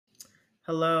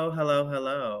Hello, hello,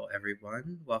 hello,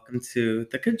 everyone. Welcome to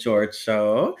the Good George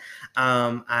Show.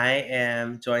 I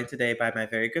am joined today by my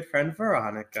very good friend Hi,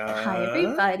 Veronica.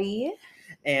 everybody.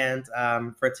 And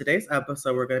for today's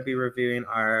episode, we're going to be reviewing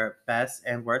our best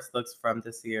and worst looks from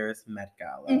this year's Met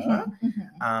Gala.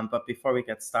 But before we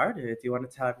get started, do you want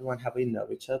to tell everyone how we know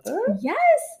each other? Yes.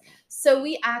 So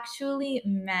we actually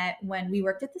met when we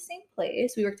worked at the same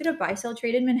place. We worked at a buy-sell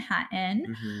trade in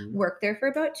Manhattan. Mhm. Worked there for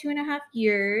about 2.5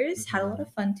 years. Had a lot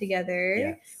of fun together.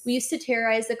 Yes. We used to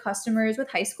terrorize the customers with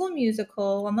High School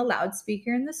Musical on the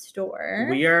loudspeaker in the store.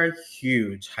 We are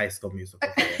huge High School Musical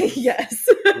fans. Yes.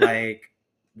 Like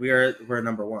we're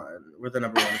number one. We're the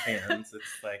number one fans.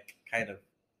 It's like kind of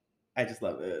I just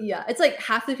love it. Yeah, it's like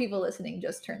half the people listening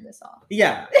just turned this off.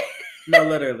 Yeah. No,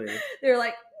 literally. They're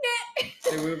like,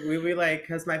 we like,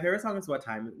 because my favorite song is What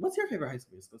Time. What's your favorite High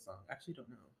School Musical song? I actually don't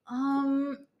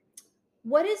know.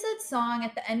 What is that song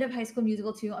at the end of High School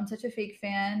Musical 2? I'm such a fake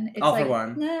fan. It's All like, for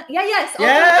One. Nah. Yeah, yes. All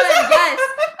Yes! for One. Yes.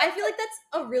 I feel like that's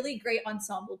a really great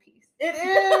ensemble piece. It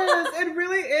is. It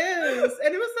really is.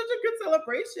 And it was such a good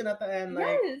celebration at the end.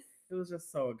 Like, Yes. it was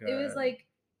just so good. It was like,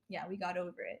 yeah, we got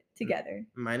over it together.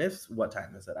 Mine is What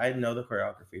Time Is It? I know the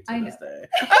choreography to this day.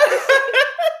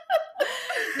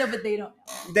 No, but they don't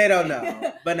know. They don't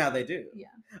know, but now they do. Yeah.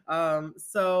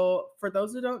 So for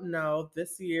those who don't know,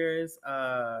 this year's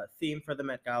theme for the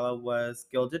Met Gala was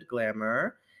Gilded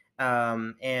Glamour.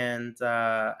 And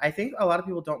I think a lot of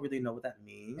people don't really know what that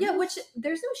means. Yeah, which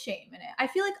there's no shame in it. I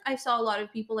feel like I saw a lot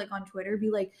of people like on Twitter be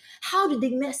like, how did they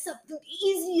mess up the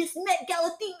easiest Met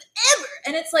Gala theme ever?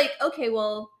 And it's like, okay,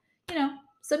 well,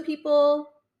 some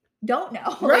people don't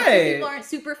know. Right. Like, some people aren't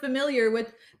super familiar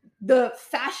with the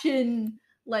fashion,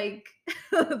 like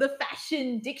the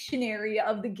fashion dictionary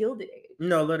of the Gilded Age.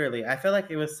 No, literally. I feel like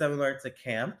it was similar to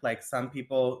camp. Like some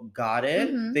people got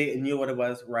it. Mhm. They knew what it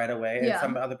was right away. And Yeah.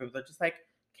 some other people are just like,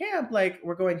 camp, like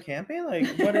we're going camping? Like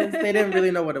what is they didn't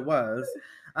really know what it was.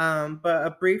 But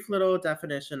a brief little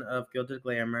definition of Gilded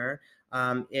Glamour.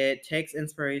 It takes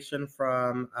inspiration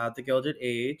from the Gilded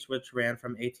Age, which ran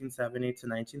from 1870 to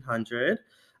 1900.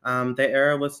 The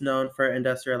era was known for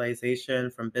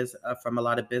industrialization from a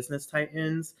lot of business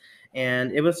titans,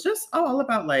 and it was just all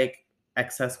about like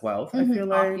excess wealth. I feel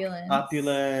like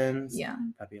opulence, Yeah.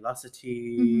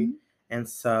 fabulosity, and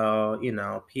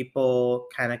so people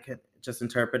kind of could just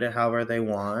interpret it however they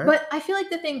want. But I feel like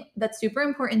the thing that's super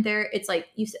important there, it's like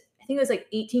you said, I think it was like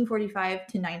 1845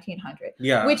 to 1900.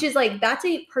 Yeah. Which is like, that's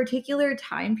a particular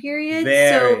time period.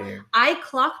 Very. So I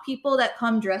clock people that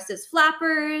come dressed as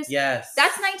flappers. Yes.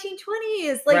 That's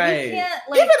 1920s. Like, right. You can't,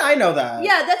 like. Even I know that.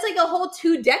 Yeah, that's like a whole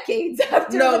 2 decades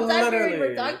after no, the time literally. period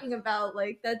we're talking about.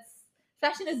 Like,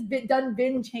 fashion has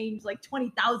been changed like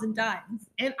 20,000 times.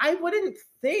 And I wouldn't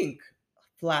think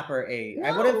flapper age. No.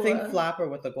 I wouldn't think flapper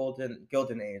with the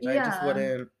golden age.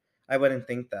 Yeah. I wouldn't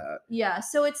think that. Yeah,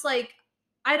 so it's like,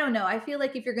 I don't know. I feel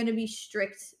like if you're going to be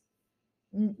strict,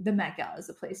 the Met Gala is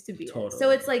the place to be. Totally. So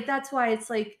it's like, that's why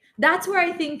it's like, that's where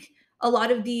I think a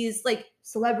lot of these like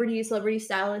celebrity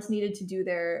stylists needed to do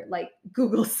their like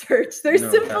Google search, their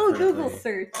simple definitely. Google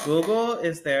search. Google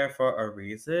is there for a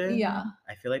reason. Yeah.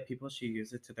 I feel like people should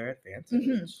use it to their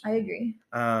advantage. I agree.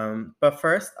 But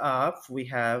first off, we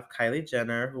have Kylie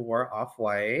Jenner, who wore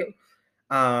Off-White.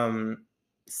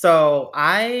 So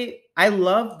I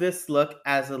love this look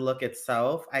as a look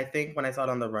itself. I think when I saw it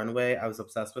on the runway, I was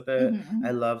obsessed with it. I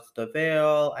loved the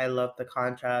veil. I loved the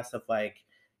contrast of like,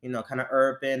 kind of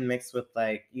urban mixed with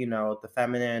like, the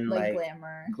feminine, like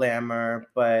glamour,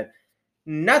 but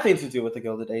nothing to do with the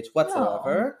Gilded Age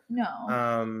whatsoever. No.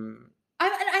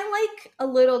 I like a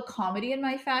little comedy in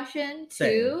my fashion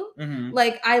too.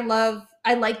 Like I like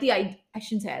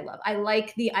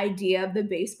the idea of the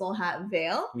baseball hat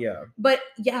veil. Yeah. But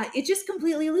yeah, it just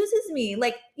completely loses me.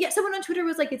 Like, yeah, someone on Twitter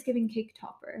was like, it's giving cake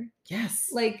topper. Yes.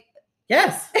 Like,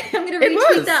 yes. I'm gonna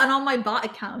retweet that on all my bot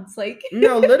accounts. Like,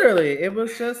 no, literally, it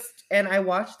was just. And I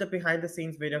watched the behind the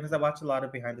scenes video because I watched a lot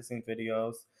of behind the scenes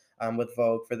videos with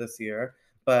Vogue for this year.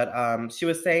 But she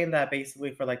was saying that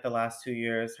basically for like the last 2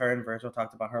 years, her and Virgil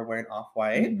talked about her wearing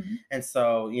Off-White. And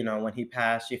so, when he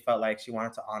passed, she felt like she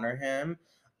wanted to honor him,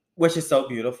 which is so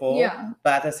beautiful. Yeah.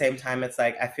 But at the same time, it's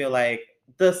like, I feel like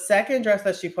the second dress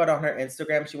that she put on her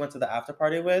Instagram, she went to the after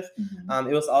party with,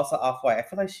 it was also Off-White. I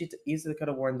feel like she easily could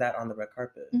have worn that on the red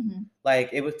carpet. Like,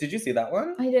 it was, did you see that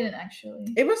one? I didn't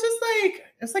actually. It was just like,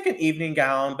 it's like an evening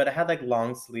gown, but it had like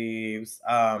long sleeves.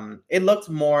 It looked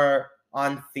more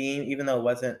on theme, even though it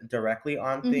wasn't directly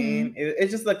on theme. It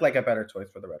just looked like a better choice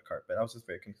for the red carpet. I was just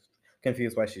very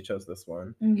confused why she chose this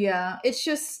one. Yeah, it's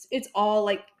all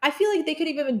like, I feel like they could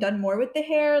have even done more with the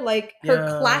hair, like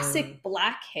her classic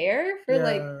black hair for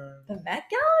like The Met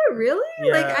Gala,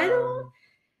 really? Like Yeah.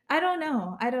 I don't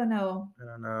know. I don't know. I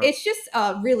don't know. It's just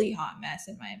a really hot mess,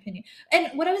 in my opinion. And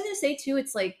what I was gonna say too,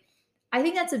 it's like I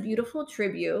think that's a beautiful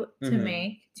tribute to Mhm.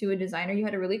 make to a designer you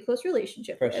had a really close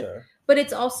relationship For with. sure. But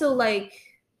it's also like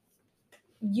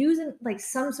using like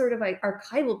some sort of like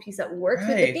archival piece that works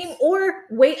with the Right. theme, or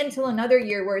wait until another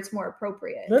year where it's more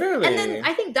appropriate. Literally. And then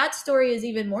I think that story is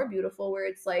even more beautiful, where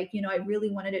it's like, you know, I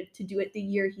really wanted it to do it the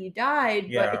year he died,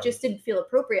 but Yeah. it just didn't feel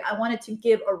appropriate. I wanted to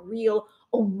give a real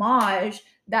homage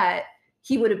that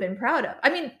he would have been proud of.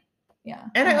 I mean, yeah.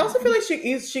 And I also know. feel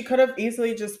like she could have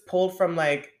easily just pulled from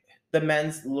like the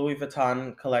men's Louis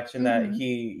Vuitton collection that Mhm.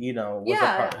 he, you know, was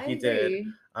Yeah, a part I he did. agree.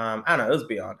 I don't know, it was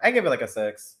beyond. I give it like a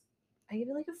 6. I give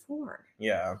it like a 4.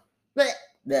 Yeah. But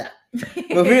Yeah.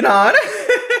 Moving on.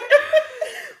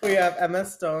 We have Emma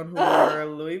Stone who Ugh. wore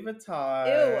Louis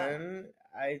Vuitton.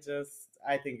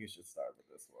 I think you should start with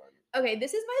this one. Okay,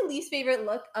 this is my least favorite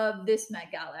look of this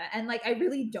Met Gala. And like I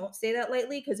really don't say that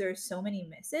lightly because there are so many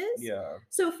misses. Yeah.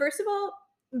 So first of all,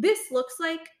 this looks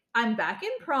like I'm back in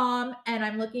prom and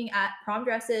I'm looking at prom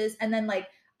dresses, and then like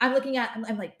I'm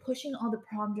like pushing all the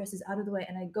prom dresses out of the way,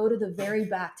 and I go to the very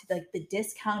back to like the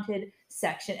discounted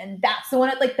section, and that's the one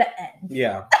at like the end.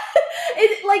 Yeah.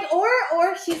 It's like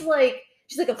or she's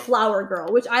like a flower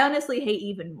girl, which I honestly hate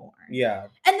even more. Yeah.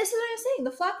 And this is what I'm saying,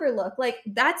 the flapper look, like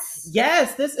that's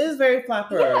Yes, this is very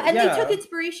flapper. yeah, and they took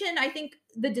inspiration. I think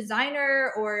the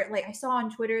designer, or like I saw on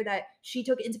Twitter that she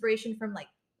took inspiration from like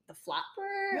the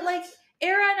flapper like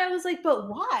era, and I was like, but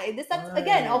why? That's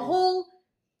again a Why? whole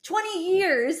 20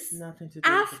 years Nothing to do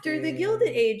after with the thing. Gilded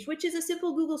Age, which is a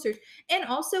simple Google search. And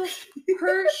also,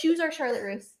 her shoes are Charlotte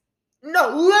Russe. No,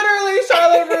 literally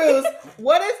Charlotte Russe.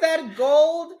 What is that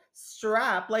gold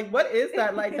strap? Like, what is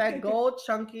that? Like that gold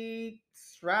chunky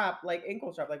strap, like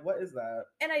ankle strap. Like, what is that?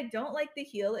 And I don't like the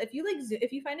heel. If you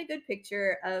if you find a good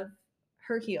picture of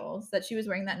her heels that she was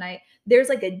wearing that night, there's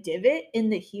like a divot in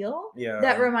the heel Yeah.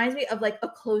 that reminds me of like a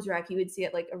clothes rack you would see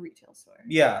at like a retail store.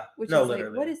 Yeah. Which no, is literally.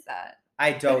 like, what is that?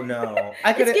 I don't know.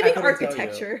 It's giving tell you.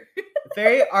 architecture.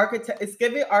 Very it's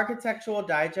giving Architectural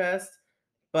Digest,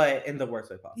 but in the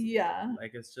worst way possible. Yeah.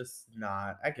 Like it's just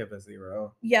not. I give it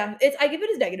 0. Yeah, I give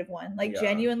it a -1. Like Yeah.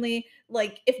 genuinely,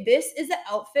 like if this is the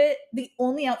outfit, the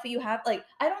only outfit you have, like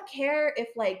I don't care if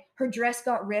like her dress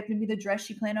got ripped, maybe the dress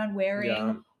she planned on wearing,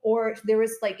 Yeah. or there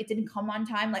was like it didn't come on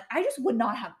time. Like I just would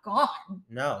not have gone.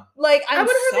 No. Like I'm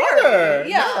wouldn't have sorry. either.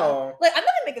 Yeah. No. Like I'm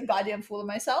not gonna make a goddamn fool of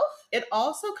myself. It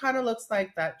also kind of looks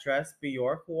like that dress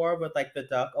Bjork wore with like the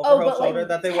duck over Oh, her but shoulder like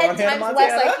that they 10 wore on Hannah times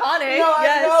Montana. less iconic. No,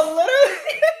 Yes. I know,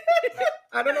 literally.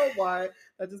 I don't know why.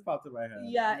 That just popped in my head.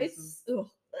 Yeah, This is it's ugh.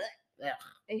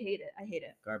 I hate it. I hate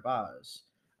it. garbage.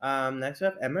 Next we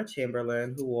have Emma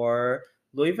Chamberlain who wore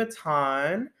Louis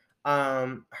Vuitton.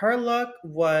 Her look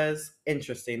was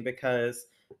interesting because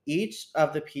each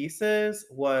of the pieces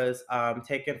was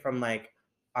taken from like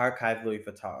archive Louis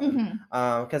Vuitton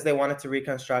Mhm. because they wanted to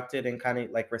reconstruct it and kind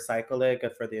of like recycle it,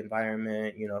 good for the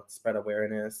environment, you know, spread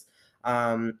awareness.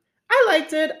 I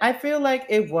liked it. I feel like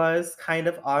it was kind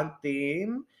of on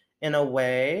theme in a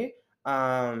way.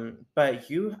 But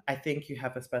I think you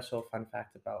have a special fun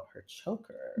fact about her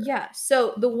choker. Yeah.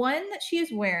 So the one that she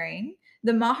is wearing,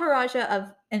 the Maharaja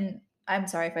of, and I'm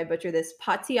sorry if I butcher this,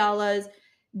 Patiala's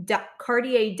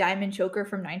Cartier diamond choker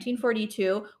from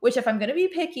 1942, which if I'm going to be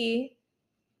picky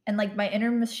and like my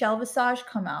inner Michelle Visage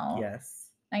come out, Yes.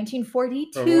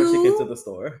 1942. Remember when she came to the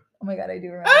store? Oh my God, I do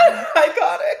remember.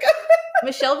 Iconic.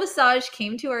 Michelle Visage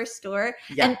came to our store,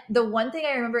 Yeah. and the one thing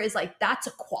I remember is like, that's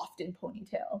a coifed in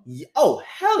ponytail. Oh,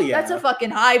 hell yeah. That's a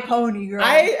fucking high pony, girl.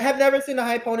 I have never seen a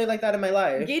high pony like that in my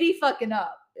life. Giddy fucking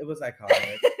up. It was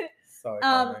iconic. So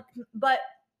iconic. But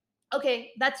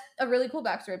okay, that's a really cool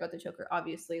backstory about the choker.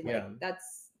 Obviously, like Yeah.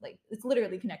 that's like it's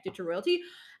literally connected to royalty.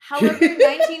 However,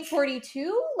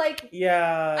 1942, like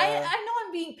Yeah. I know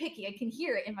I'm being picky. I can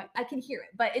hear it I can hear it,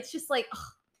 but it's just like ugh.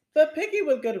 But picky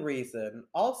with good reason.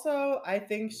 Also, I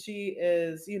think she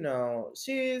is, you know,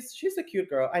 she's a cute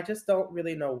girl. I just don't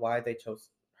really know why they chose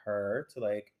her to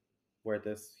like wear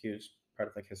this huge part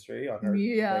of like history on her.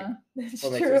 Yeah, like, that's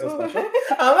what makes her so true. special.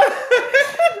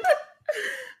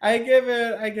 I give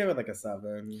it like a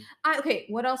 7. Okay,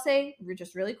 what I'll say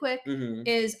just really quick Mhm.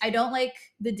 is I don't like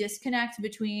the disconnect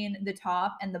between the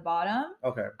top and the bottom.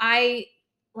 Okay. I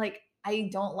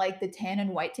don't like the tan and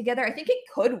white together. I think it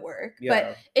could work, Yeah.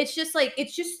 but it's just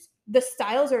the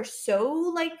styles are so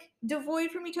like devoid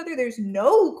from each other. There's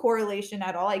no correlation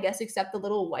at all, I guess, except the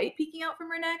little white peeking out from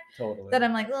her neck. Totally. That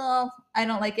I'm like, oh, I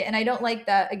don't like it, and I don't like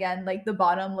that again. Like the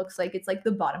bottom looks like it's like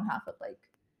the bottom half of like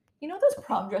You know those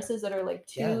prom dresses that are like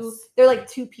two? Yes. They're like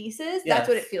two pieces. That's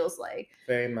what it Yes. feels like.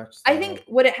 Very much so. I think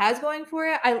what it has going for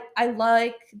it, I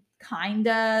like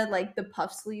kinda like the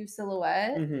puff sleeve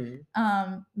silhouette.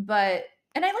 But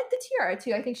and I like the tiara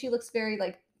too. I think she looks very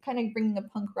like kind of bringing a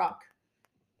punk rock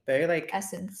very like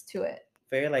essence to it.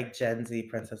 very like Gen Z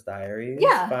Princess Diaries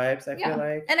Yeah, vibes, I yeah. feel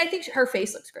like. And I think her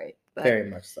face looks great. But Very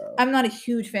much so. I'm not a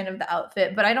huge fan of the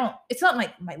outfit, but I don't. It's not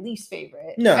my least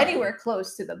favorite. No. Anywhere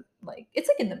close to the like. It's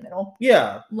like in the middle.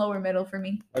 Yeah. Lower middle for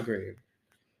me. Agreed.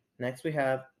 Next we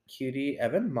have Cutie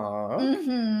Evan Mock.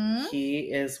 Mm-hmm.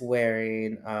 He is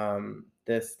wearing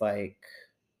this like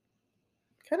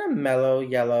kind of mellow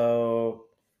yellow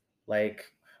like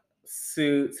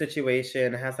suit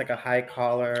situation. It has like a high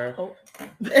collar. Oh.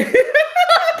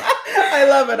 I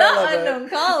love it. Not I love unknown it.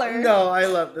 collar. No, I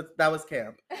love that. That was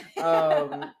camp.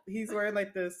 He's wearing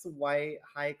like this white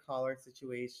high collar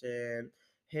situation.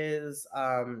 His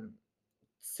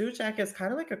suit jacket is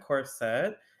kind of like a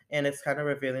corset, and it's kind of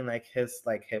revealing like his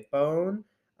like hip bone.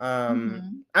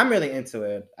 I'm really into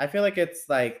it. I feel like it's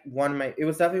like it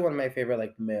was definitely one of my favorite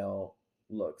like male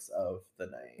looks of the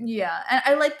night. Yeah, and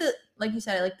I like like you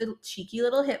said, I like the cheeky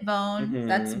little hip bone.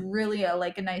 That's really a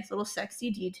nice little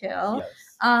sexy detail. Yes.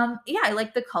 Yeah, I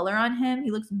like the color on him.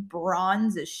 He looks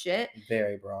bronze as shit.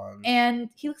 Very bronze. And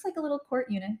he looks like a little court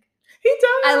eunuch. He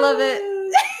does. I love it.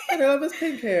 And I love his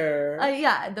pink hair.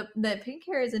 Yeah, the pink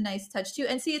hair is a nice touch too.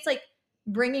 And see, it's like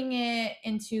bringing it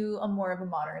into a more of a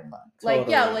modern look. Totally. Like,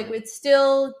 yeah, like it's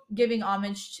still giving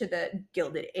homage to the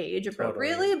Gilded Age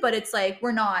appropriately, but it's like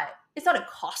it's not a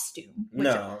costume, which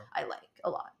I like a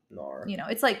lot. Nor. You know,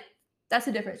 it's like that's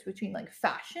the difference between like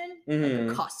fashion and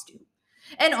like a costume.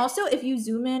 And also if you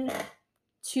zoom in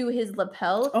to his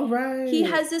lapel, he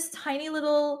has this tiny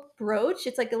little brooch.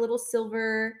 It's like a little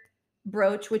silver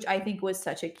brooch, which I think was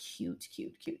such a cute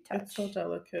touch. It's so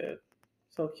delicate.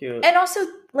 So cute. And also,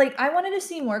 like, I wanted to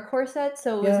see more corsets,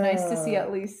 so it was nice to see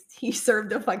at least he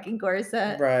served a fucking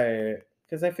corset. Right.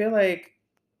 Because I feel like,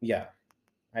 yeah,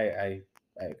 I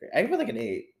agree. I give it like an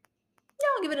 8. Yeah,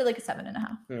 I'll give it like a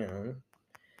 7.5. Yeah.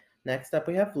 Next up,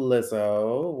 we have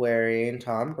Lizzo wearing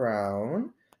Thom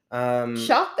Browne.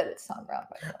 Shocked that it's Thom Browne.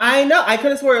 By the way. I know. I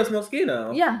could have swore it was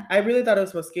Moschino. Yeah. I really thought it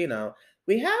was Moschino.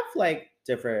 We have like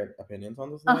different opinions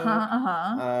on this.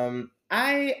 I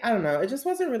don't know. It just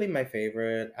wasn't really my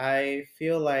favorite. I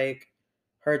feel like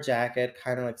her jacket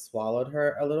kind of like swallowed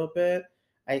her a little bit.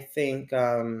 I think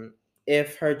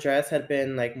if her dress had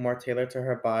been like more tailored to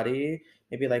her body,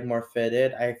 maybe like more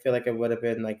fitted, I feel like it would have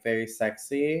been like very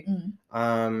sexy.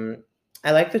 I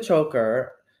like the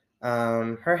choker.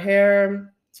 Her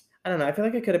hair, I don't know. I feel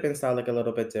like it could have been styled like a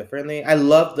little bit differently. I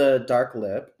love the dark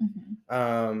lip.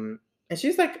 And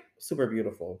she's like super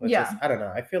beautiful. Just, I don't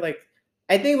know. I feel like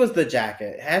I think it was the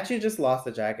jacket. Had she just lost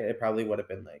the jacket, it probably would have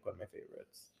been like one of my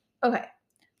favorites. Okay.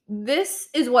 This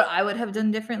is what I would have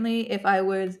done differently if I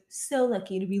was so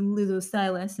lucky to be Lizzo's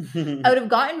stylist. I would have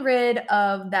gotten rid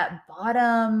of that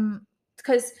bottom,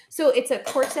 because so it's a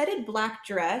corseted black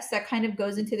dress that kind of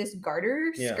goes into this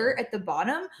garter skirt at the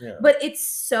bottom, but it's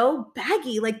so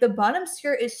baggy. Like the bottom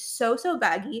skirt is so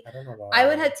baggy. I don't know why. I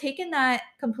would have taken that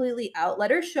completely out,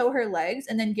 let her show her legs,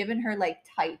 and then given her like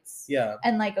tights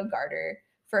and like a garter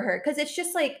for her, because it's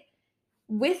just like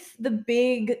with the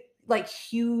big like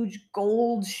huge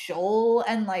gold shoal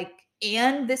and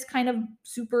this kind of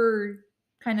super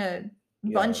kind of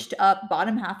bunched up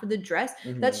bottom half of the dress,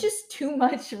 that's just too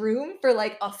much room for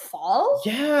like a fall.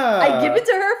 I give it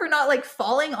to her for not like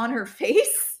falling on her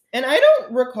face. And I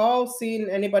don't recall seeing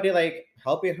anybody like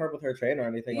helping her with her train or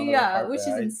anything on the carpet. Which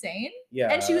is insane.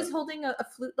 Yeah. And she was holding a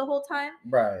flute the whole time.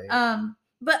 Right.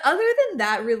 But other than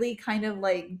that really kind of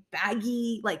like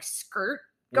baggy like skirt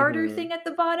garter thing at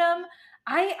the bottom,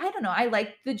 I don't know. I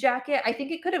like the jacket. I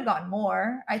think it could have gone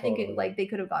more. I think it like they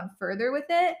could have gone further with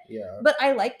it. Yeah. But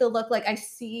I like the look. Like I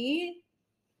see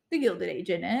the Gilded Age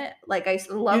in it. Like I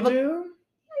love. You do?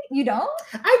 You don't?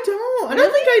 I don't. Really? I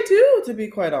don't think I do, to be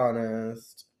quite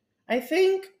honest. I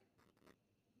think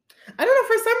I don't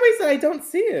know. For some reason, I don't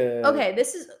see it. Okay,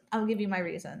 I'll give you my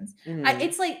reasons.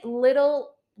 It's like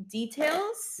little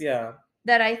details. Yeah.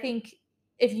 That I think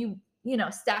if you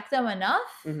stack them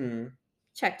enough.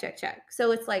 Check.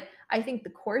 So it's like, I think the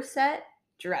corset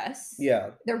dress. Yeah.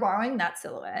 They're borrowing that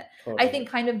silhouette. Totally. I think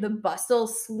kind of the bustle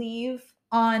sleeve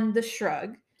on the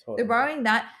shrug. Totally. They're borrowing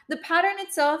that. The pattern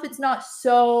itself, it's not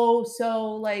so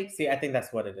like. See, I think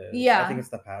that's what it is. Yeah. I think it's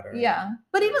the pattern. Yeah.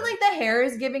 But even like the hair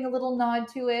is giving a little nod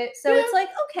to it. So it's like,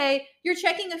 okay, you're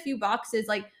checking a few boxes.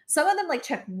 Like some of them like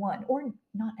check one or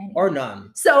not any. Or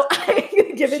none. So I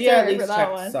give it to her for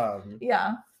that one. Some.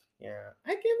 Yeah. Yeah. I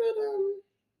give it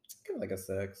like a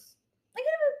 6. I give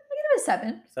a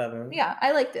 7. 7. Yeah,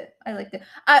 I liked it.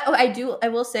 I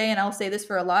will say, and I'll say this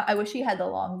for a lot, I wish he had the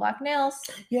long black nails.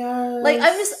 Yeah. Like,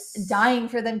 I'm just dying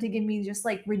for them to give me just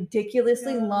like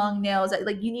ridiculously long nails.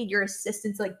 Like, you need your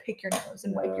assistant to like pick your nose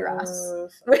and wipe your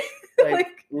ass. Like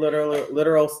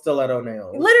literal stiletto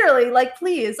nails. Literally, like,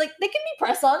 please, like, they can be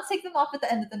press-ons. Take them off at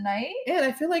the end of the night. And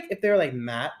I feel like if they were like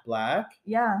matte black,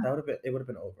 yeah, that would have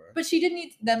been over. But she did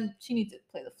need them. She needs to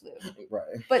play the flute,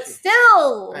 right? But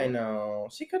still, I know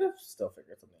she could have still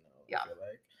figured something out. Yeah. I feel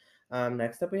like.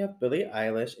 Next up we have Billie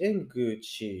Eilish in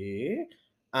Gucci.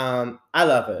 I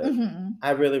love it. Mm-hmm.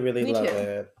 I really, really Me love too.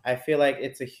 it. I feel like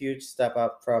it's a huge step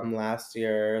up from last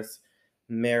year's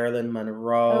Marilyn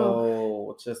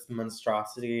Monroe, just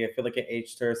monstrosity. I feel like it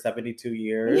aged her 72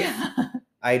 years. Yeah.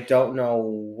 I don't know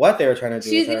what they were trying to do.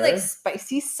 She's with her. like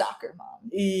spicy soccer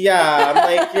mom. Yeah, I'm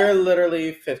like, you're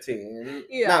literally 15.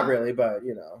 Yeah. Not really, but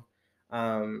you know.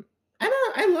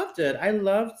 I loved it. I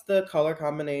loved the color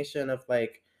combination of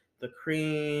like the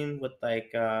cream with like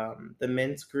the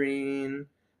mint green.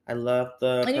 I loved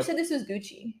the. And you said this was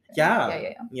Gucci.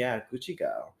 Yeah, Gucci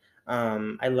girl.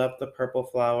 I loved the purple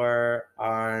flower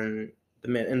in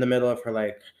the middle of her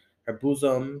like her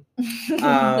bosom.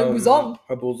 Her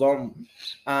bosom.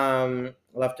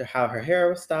 Loved how her hair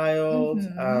was styled.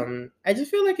 Mm-hmm. I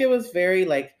just feel like it was very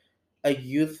like a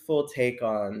youthful take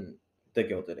on the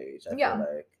Gilded Age. I feel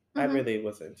like I really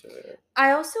was into it.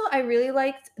 I really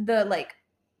liked the like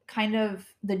kind of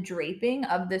the draping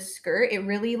of the skirt. It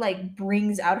really like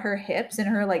brings out her hips and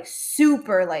her like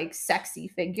super like sexy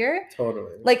figure.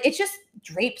 Totally. Like it just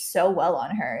drapes so well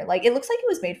on her. Like it looks like it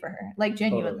was made for her, like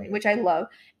genuinely, which I love.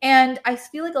 And I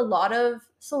feel like a lot of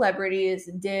celebrities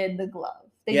did the glove.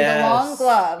 They did a long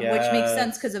glove, which makes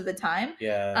sense because of the time.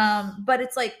 Yeah. But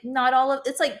it's like not all of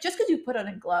it's like just because you put on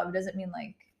a glove doesn't mean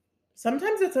like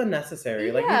sometimes it's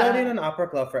unnecessary. Like you don't need an opera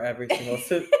glove for every single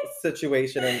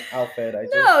situation and outfit. And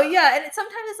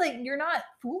sometimes it's like you're not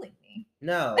fooling me.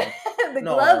 No, the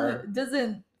glove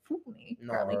doesn't fool me.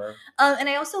 No. And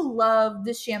I also love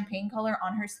this champagne color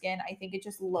on her skin. I think it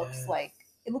just looks like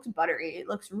it looks buttery. It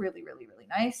looks really, really, really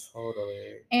nice.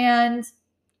 Totally. And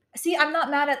see, I'm not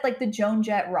mad at like the Joan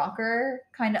Jett rocker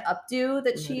kind of updo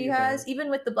that she has, even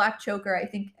with the black choker. I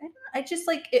think I just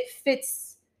like it fits.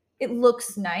 It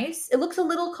looks nice. It looks a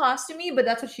little costumey, but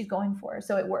that's what she's going for,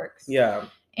 so it works. Yeah.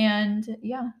 And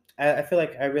yeah. I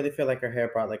really feel like her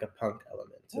hair brought like a punk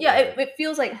element. It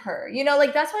feels like her. You know,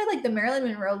 like that's why like the Marilyn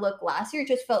Monroe look last year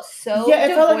just felt so it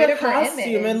felt like a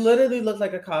costume. It literally looked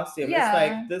like a costume. Yeah. It's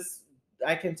like this.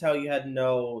 I can tell you had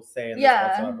no say in this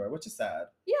whatsoever, which is sad.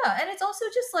 Yeah, and it's also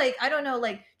just like I don't know,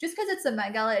 like just because it's a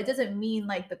Met Gala, it doesn't mean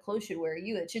like the clothes should wear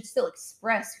you. It should still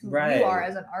express who you are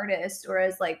as an artist or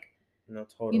as like. No,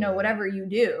 totally. You know, whatever you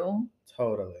do.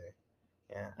 Totally.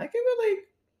 Yeah. I give it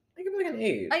like an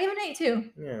 8. I give it an 8 too.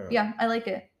 Yeah. Yeah, I like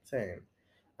it. Same.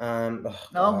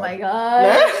 Oh my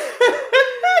god.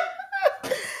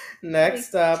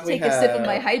 Next up, we take a sip of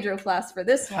my Hydro Flask for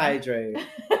this one. Hydrate. We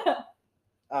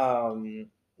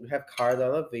have Cara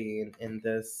Delevingne in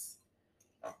this.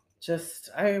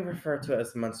 I refer to it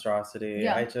as monstrosity.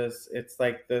 Yeah. It's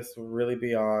like this really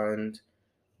beyond,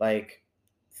 like.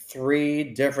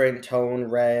 3 different tone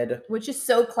red, which is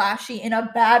so clashy in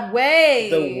a bad way.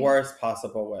 The worst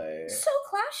possible way. So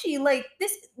clashy, like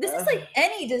this is like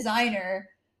any designer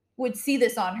would see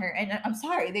this on her, and I'm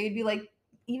sorry, they'd be like,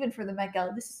 even for the Met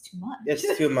Gala, this is too much.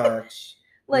 It's too much.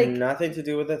 Like nothing to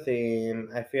do with the theme.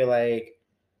 I feel like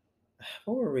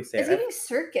what were we saying? It's giving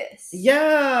circus.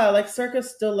 Yeah, like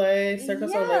Circus Soleil,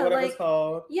 whatever it's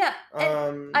called. Yeah.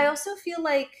 And I also feel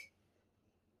like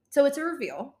so it's a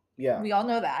reveal. Yeah. We all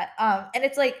know that. And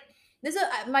it's like, this is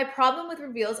my problem with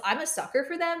reveals. I'm a sucker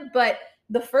for them, but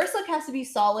the first look has to be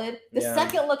solid. The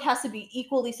second look has to be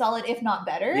equally solid, if not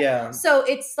better. Yeah. So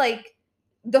it's like,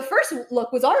 the first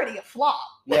look was already a flop.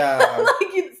 Yeah.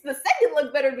 Like, the second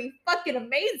look better be fucking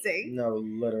amazing. No,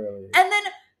 literally. And then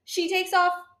she takes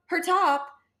off her top,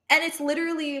 and it's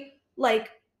literally like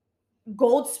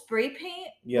gold spray paint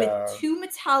with 2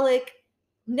 metallic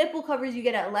nipple covers you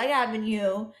get at Leg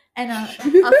Avenue and a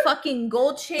fucking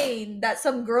gold chain that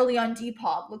some girly on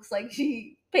Depop looks like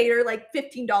she paid her like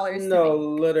 $15. No,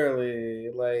 literally.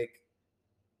 Like,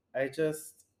 I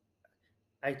just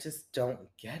don't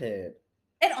get it.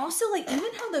 And also, like,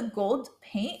 even how the gold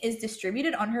paint is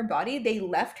distributed on her body, they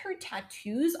left her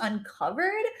tattoos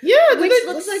uncovered. Yeah, which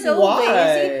looks like so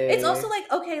lazy. It's also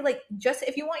like, okay, like, just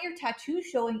if you want your tattoos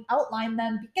showing, outline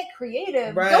them, get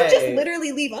creative. Right. Don't just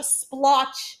literally leave a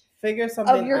splotch figure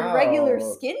something of your out. Regular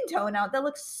skin tone out. That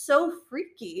looks so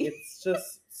freaky. It's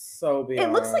just so beyond.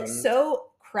 It looks like so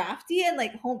crafty and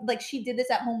like home, like she did this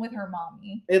at home with her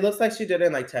mommy. It looks like she did it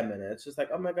in like 10 minutes. Just like,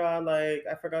 oh my god, like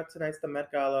I forgot tonight's the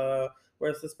Met Gala.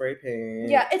 Where's the spray paint?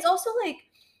 Yeah, it's also like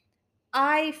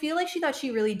I feel like she thought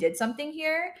she really did something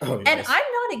here. Oh, And yes.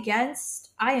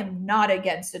 I am not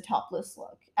against a topless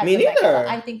look. At Me the Met Gala. neither.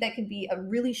 I think that can be a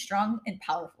really strong and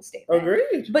powerful statement.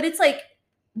 Agreed. But it's like,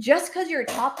 just because you're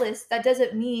topless, that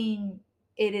doesn't mean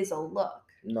it is a look.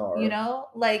 No. You know?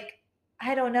 Like,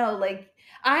 I don't know. Like,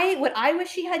 what I wish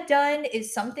she had done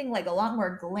is something like a lot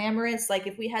more glamorous. Like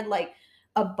if we had like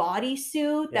a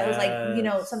bodysuit that was like, you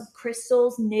know, some Yes.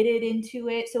 crystals knitted into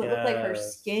it, so it looked like her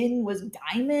Yes. skin was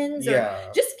diamonds. Or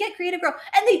Yeah. just get creative, girl.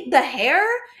 And the hair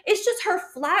is just her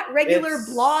flat, regular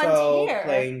It's blonde so hair.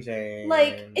 plain Jane.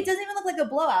 Like it doesn't even look like a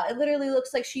blowout. It literally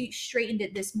looks like she straightened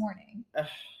it this morning.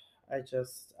 I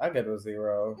get a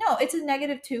 0. No, it's a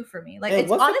 -2 for me. Like And it's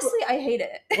what's up honestly, I hate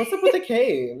it. What's up with the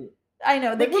cane? I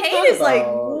know the Like, what's cane that is like,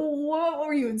 about? what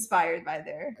were you inspired by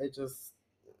there? It just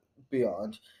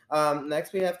beyond.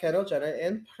 Next we have Kendall Jenner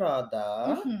in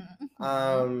Prada. Mhm,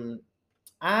 mhm.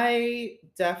 I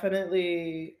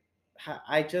definitely,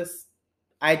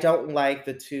 I don't like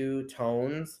the 2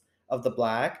 tones of the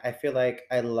black. I feel like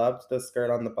I loved the skirt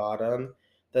on the bottom.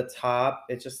 The top,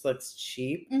 it just looks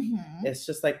cheap. Mhm. It's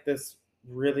just like this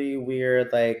really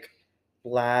weird, like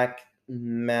black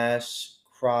mesh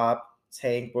crop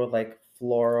tank with like Oh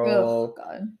floral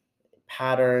god.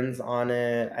 patterns on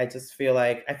it. I feel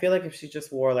like if she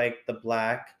just wore like the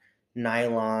black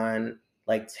nylon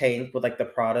like tank with like the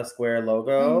Prada square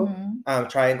logo, Mhm.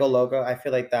 triangle logo, I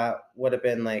feel like that would have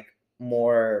been like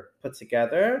more put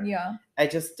together. Yeah. I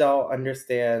just don't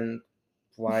understand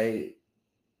why.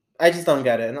 I just don't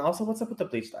get it. And also, what's up with the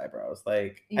bleached eyebrows?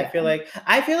 Like, I feel Yeah.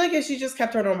 like if she just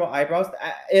kept her normal eyebrows,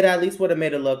 it at least would have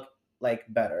made it look like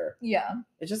better. Yeah.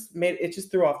 It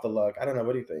just threw off the look. I don't know.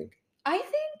 What do you think? I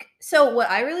think so. What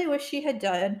I really wish she had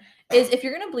done is if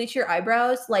you're gonna bleach your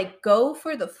eyebrows, like go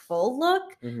for the full look.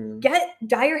 Mm-hmm.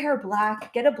 Dye your hair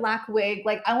black, get a black wig.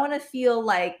 Like I want to feel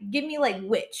like, give me like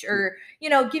witch, or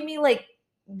give me like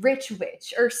rich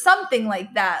witch or something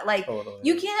like that. Like Totally.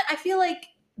 you can't. I feel like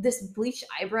this bleached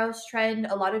eyebrows trend.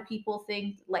 A lot of people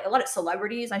think, like a lot of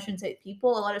celebrities. I shouldn't say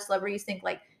people. A lot of celebrities think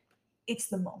like it's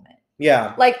the moment.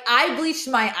 Yeah. Like I bleached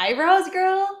my eyebrows,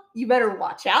 girl. You better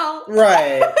watch out.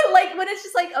 Right. Like when it's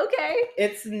just like, okay.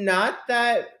 It's not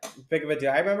that big of a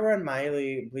deal. I remember when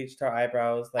Miley bleached her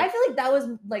eyebrows. Like, I feel like that was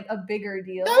like a bigger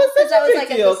deal. that was such 'Cause that a was, big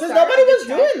like, at deal the because start nobody of the was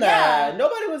trend. doing that. Yeah.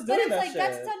 Nobody was But doing it's that like shit.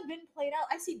 that's done been played out.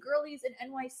 I see girlies in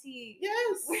NYC.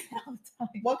 Yes. all the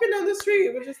time. Walking down the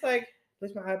street, we're just like,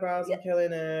 bleach my eyebrows. Yeah. I'm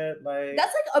killing it. Like,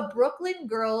 That's like a Brooklyn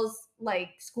girl's like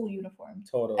school uniform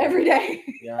totally every day.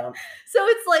 Yeah. So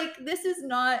it's like this is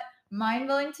not mind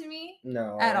blowing to me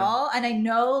No. at all. And I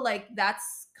know like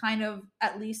that's kind of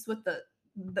at least what the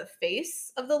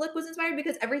face of the look was inspired,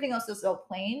 because everything else is so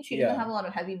plain. She doesn't Yeah. have a lot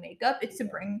of heavy makeup. It's to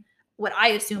bring what I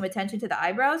assume attention to the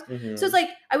eyebrows. Mhm. So it's like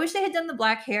I wish they had done the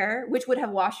black hair, which would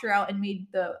have washed her out and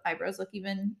made the eyebrows look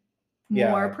even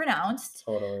more Yeah. pronounced.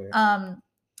 Totally.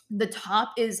 The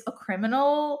top is a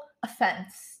criminal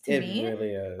offense to It me.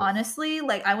 really is. Honestly,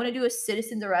 like I want to do a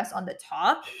citizen's arrest on the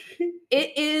top.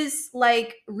 It is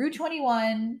like Rue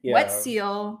 21, Yeah. Wet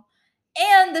Seal,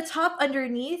 and the top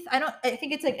underneath. I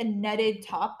think it's like a netted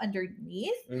top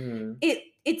underneath. Mhm.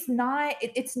 It's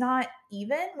not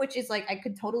even, which is like I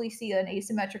could totally see an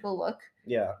asymmetrical look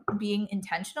Yeah. being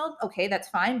intentional. Okay, that's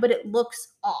fine, but it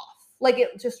looks off. Like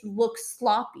it just looks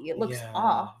sloppy. It looks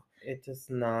off. It does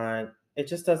not. It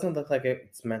just doesn't look like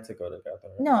it's meant to go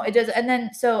together. No, it doesn't. And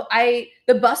then so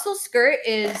the bustle skirt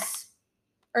is,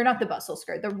 or not the bustle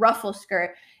skirt, the ruffle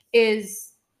skirt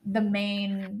is the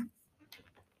main.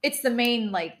 It's the main,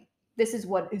 like, this is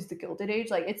what is the Gilded Age.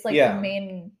 Like it's like Yeah. the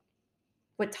main,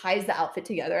 what ties the outfit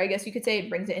together. I guess you could say it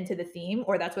brings it into the theme,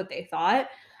 or that's what they thought.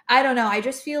 I don't know. I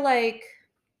just feel like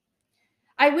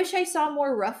I wish I saw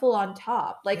more ruffle on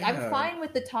top. Like I'm Yeah. fine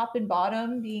with the top and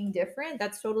bottom being different.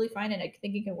 That's totally fine, and I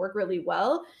think it can work really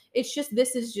well. It's just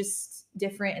this is just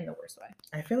different in the worst way.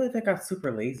 I feel like they got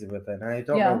super lazy with it, and I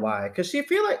don't Yeah. know why. Because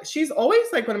she's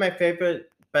always like one of my favorite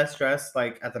best dressed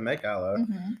like at the Met Gala.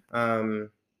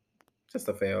 Mhm. Just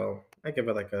a fail. I give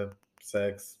it like a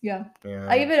 6. Yeah. Yeah.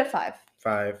 I give it a 5.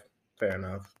 5. Fair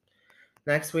enough.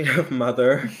 Next we have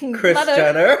Mother Kris Mother.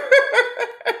 Jenner.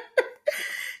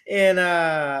 In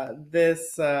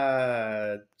this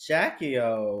Jackie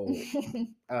O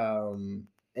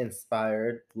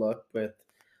inspired look with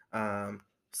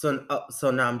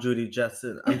so now I'm Judy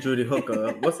Jetson. I'm Judy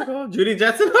Hooker. What's it called? Judy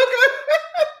Jetson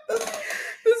Hooker.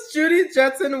 This Judy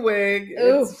Jetson wig.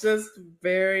 Oof. It's just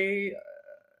very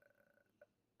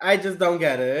I just don't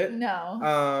get it. No.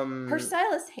 Her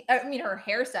stylist, her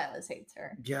hairstylist hates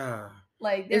her. Yeah.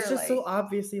 Like, It's they're just so like,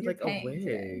 obviously "You're like a paying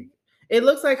today." wig. It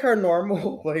looks like her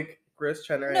normal like Kris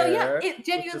Jenner No, yeah, hair. it with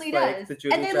genuinely just, like, does. the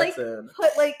Judy And they like Jetson.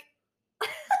 put like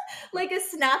like a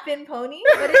snap-in pony,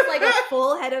 but it's like a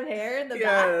full head of hair in the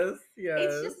back. Yes.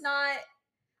 It's just not.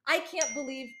 I can't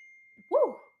believe.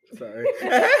 Woo! Sorry.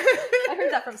 I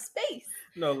heard that from space.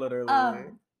 No, literally.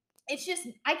 It's just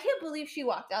I can't believe she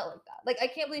walked out like that. Like, I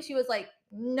can't believe she was like,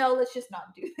 "No, let's just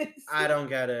not do this." I don't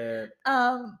get it.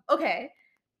 Okay.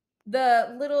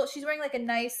 She's wearing like a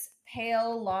nice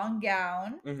pale long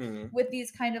gown Mm-hmm. with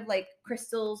these kind of like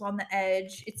crystals on the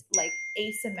edge. It's like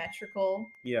asymmetrical,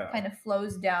 Yeah. kind of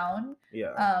flows down.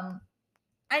 Yeah.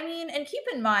 I mean, and keep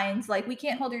in mind, like, we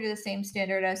can't hold her to the same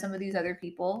standard as some of these other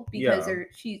people because Yeah.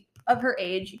 she's of her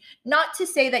age. Not to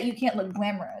say that you can't look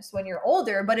glamorous when you're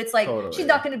older, but it's like Totally. she's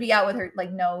not going to be out with her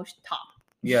like no top.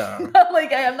 Yeah.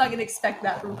 Like, I'm not going to expect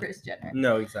that from Kris Jenner.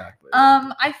 No, exactly.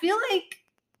 I feel like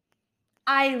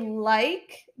I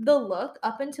like the look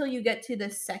up until you get to the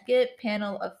second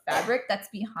panel of fabric that's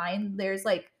behind. There's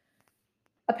like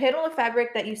a panel of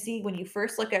fabric that you see when you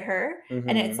first look at her,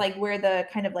 and it's like where the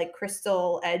kind of like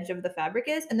crystal edge of the fabric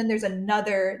is, and then there's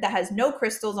another that has no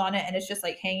crystals on it and it's just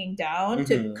like hanging down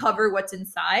to cover what's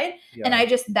inside. Yeah.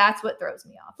 And that's what throws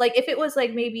me off. Like, if it was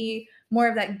like maybe more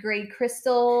of that gray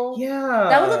crystal, yeah,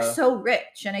 that would look so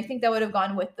rich, and I think that would have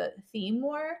gone with the theme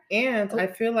more. And I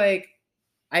feel like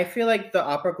the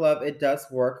opera glove, it does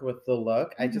work with the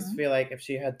look. I just feel like if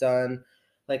she had done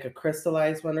like a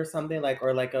crystallized one or something, like,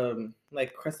 or like a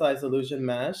like crystallized illusion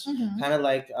mesh, kind of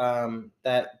like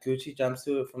that Gucci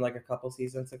jumpsuit from like a couple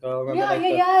seasons ago. Remember,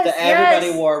 the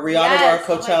everybody wore. Rihanna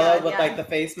wore Coachella with like the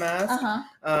face mask.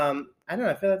 I don't know.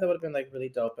 I feel like that would have been like really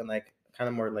dope and like kind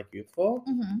of more like youthful.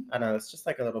 I don't know. It's just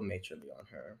like a little matronly on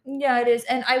her. Yeah, it is,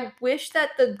 and I wish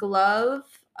that the glove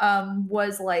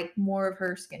was like more of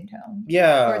her skin tone,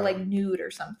 or like nude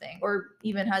or something, or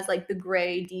even has like the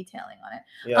gray detailing on it.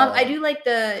 I do like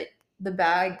the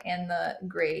bag and the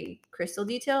gray crystal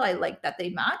detail. I like that they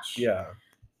match.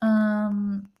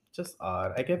 Just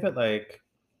odd. I give it like,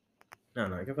 I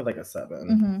don't know, I give it like a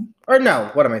 7. Or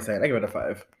no, what am I saying? I give it a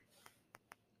 5.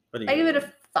 I give it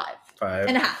a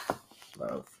 5.5.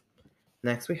 Love.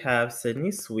 Next we have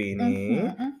Sydney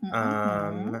Sweeney.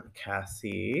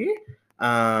 Cassie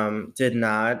did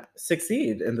not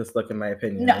succeed in this look, in my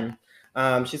opinion.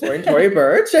 No. She's wearing Tory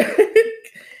Burch.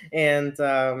 And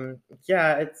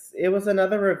it was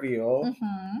another reveal.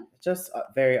 Just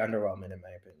very underwhelming, in my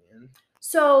opinion.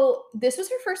 So this was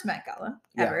her first Met Gala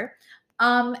ever.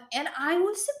 And I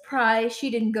was surprised she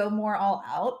didn't go more all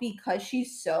out because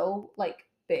she's so like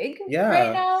big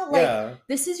right now. Like,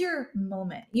 this is your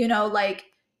moment, like,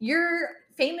 you're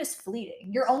famous fleeting.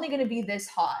 You're only going to be this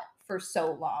hot for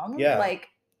so long. Like,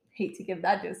 hate to give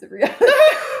that dose of Rihanna.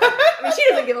 I mean, she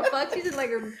doesn't give a fuck. She's in like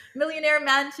her millionaire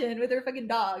mansion with her fucking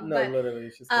dog. No, but, literally,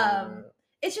 she's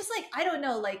it's just like, I don't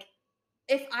know, like,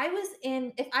 if I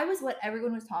was what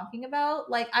everyone was talking about,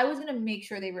 like, I was gonna make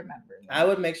sure they remember me. I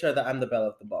would make sure that I'm the belle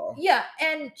of the ball. Yeah,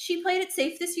 and she played it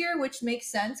safe this year, which makes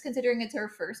sense considering it's her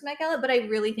first Met Gala, but I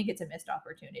really think it's a missed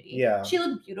opportunity. Yeah. She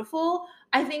looked beautiful.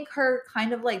 I think her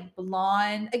kind of like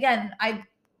blonde, again, I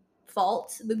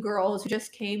fault the girls who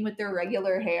just came with their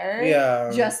regular hair. Yeah.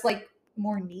 Just like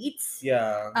more neat.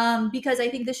 Yeah. Because I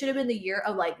think this should have been the year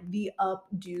of like the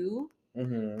updo.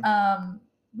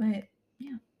 But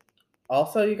yeah.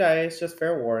 Also, you guys, just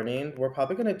fair warning, we're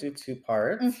probably going to do 2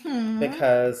 parts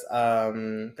because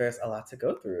there's a lot to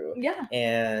go through. Yeah.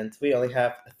 And we only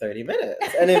have 30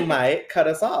 minutes and it might cut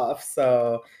us off.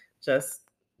 So just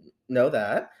know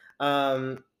that.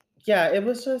 It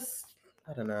was just,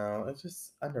 I don't know, it's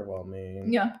just underwhelming.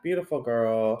 Yeah. Beautiful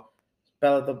girl.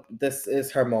 Bella, this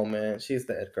is her moment. She's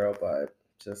the it girl, but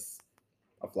just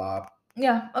a flop.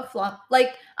 Yeah, a flop.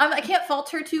 Like, I can't fault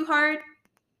her too hard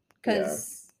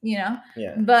because...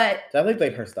 but definitely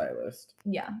blame her stylist.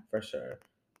 Yeah, for sure.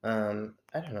 I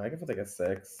don't know. I give it like a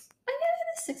 6. I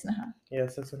give it a 6.5. Yeah,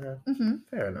 6.5.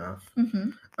 Fair enough.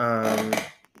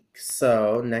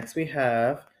 So next we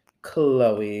have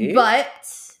Chloe. But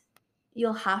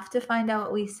you'll have to find out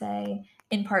what we say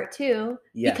in part 2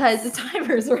 because the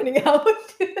timer is running out.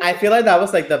 I feel like that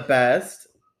was like the best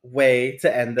way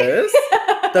to end this.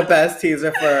 The best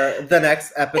teaser for the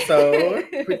next episode,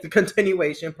 the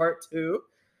continuation, part 2.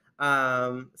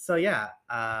 So yeah,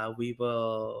 we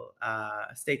will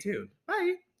stay tuned.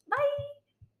 Bye.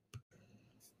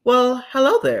 Well,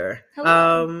 hello there.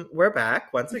 Hello. We're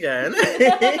back once again.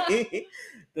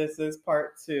 This is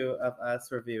part 2 of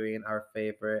us reviewing our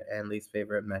favorite and least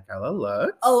favorite Met Gala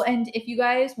looks. Oh, and if you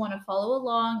guys want to follow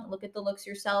along, look at the looks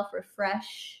yourself,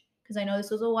 refresh, because I know this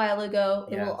was a while ago.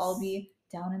 It will all Yes. be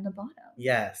down in the bottom.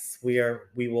 Yes, we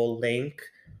will link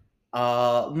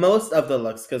most of the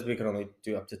looks because we can only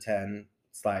do up to 10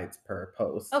 slides per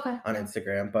post Okay. on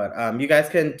Instagram. But you guys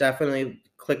can definitely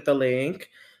click the link,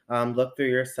 look through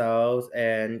yourselves,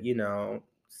 and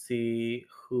see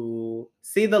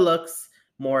the looks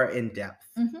more in depth.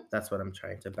 Mhm. That's what I'm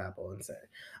trying to babble and say.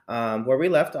 Where we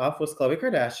left off was Khloe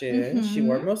Kardashian. She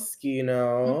wore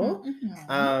Moschino.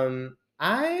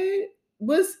 I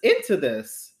was into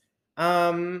this.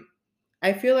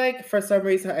 I feel like for some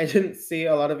reason I didn't see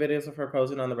a lot of videos of her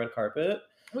posing on the red carpet.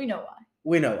 We know why.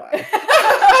 We know why.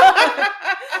 I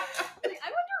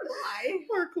wonder why.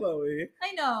 Poor Khloe.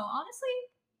 I know. Honestly,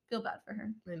 feel bad for her.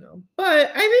 I know.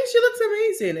 But I think she looks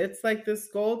amazing. It's like this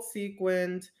gold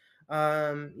sequined,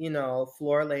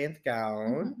 floor length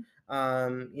gown.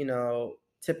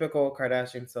 Typical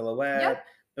Kardashian silhouette. Yep.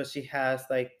 But she has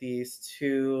like these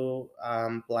 2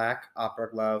 black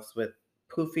opera gloves with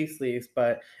poofy sleeves,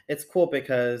 but it's cool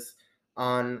because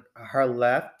on her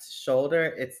left shoulder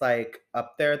it's like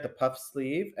up there, the puff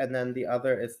sleeve, and then the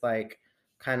other is like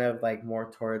kind of like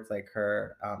more towards like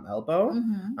her elbow.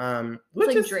 Which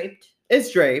It's like is draped.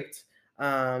 It's draped.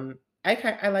 I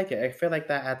like it. I feel like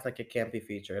that adds like a campy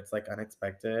feature. It's like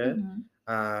unexpected.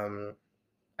 I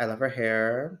love her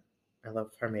hair. I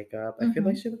love her makeup. I feel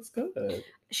like she looks good.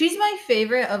 She's my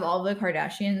favorite of all the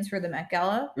Kardashians for the Met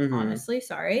Gala. Honestly,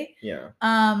 sorry. Yeah.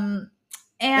 And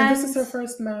this is her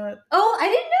first Met. Oh, I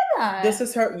didn't know that. This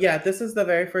is her. Yeah, this is the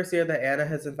very first year that Anna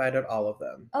has invited all of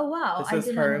them. Oh wow. This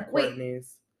is her and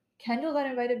Kourtney's. Wait, Kendall got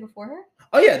invited before her?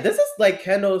 Oh yeah, this is like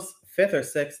Kendall's 5th or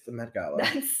 6th Met Gala.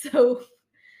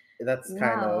 That's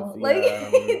kind of like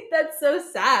that's so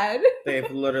sad.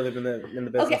 They've literally been in the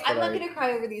business. Okay, I'm not gonna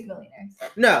cry over these millionaires.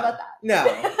 No, How about that? No,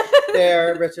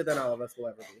 they're richer than all of us will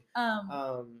ever be.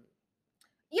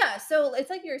 Yeah, so it's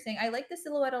like you were saying, I like the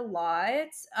silhouette a lot.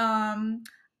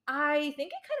 I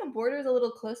think it kind of borders a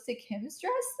little close to Kim's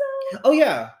dress though. Oh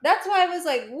yeah. That's why I was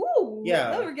like, woo,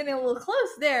 yeah, we're getting a little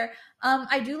close there.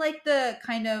 I do like the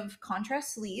kind of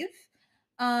contrast sleeve.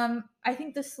 I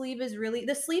think the sleeve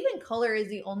in color is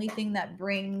the only thing that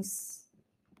brings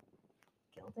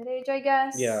Gilded Age, I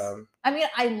guess. Yeah. I mean,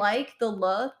 I like the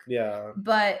look. Yeah.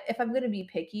 But if I'm gonna be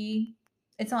picky,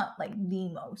 it's not like the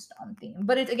most on theme.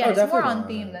 But it's more on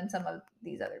theme than some of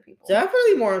these other people.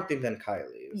 Definitely more on theme than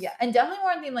Kylie's. Yeah, and definitely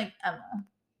more on theme like Emma.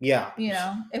 Yeah.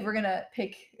 If we're gonna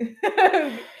pick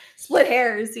split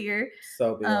hairs here.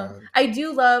 So beyond. I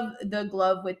do love the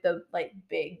glove with the like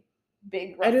big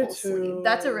ruffle sleeve.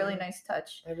 That's a really nice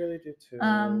touch. I really do too.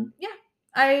 Yeah.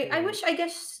 I wish, I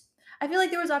guess, I feel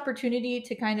like there was opportunity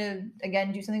to kind of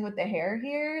again do something with the hair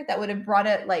here that would have brought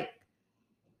it like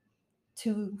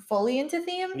too fully into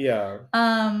theme. Yeah.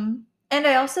 And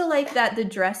I also like that the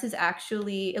dress is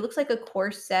actually, it looks like a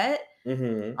corset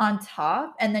on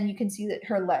top, and then you can see that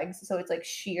her legs, so it's like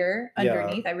sheer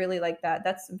underneath. I really like that.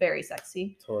 That's very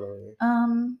sexy. Totally.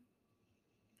 Oh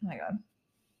my god.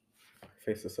 Her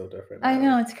face is so different. I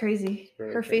know, it's crazy.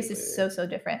 Really her face is so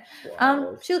different.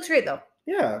 Wow. She looks great though.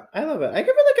 Yeah, I love it. I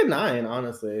give her like a 9,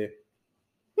 honestly.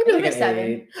 Maybe like an 7.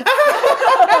 8.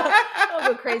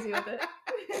 I'll go crazy with it.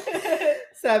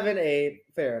 7, 8,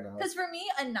 fair enough. Because for me,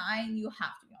 a 9, you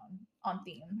have to be on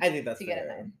theme. I think that's to fair. Get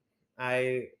a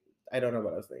 9. I don't know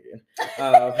what I was thinking.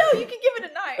 No, you can give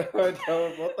it a 9. We're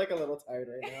both like a little tired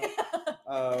right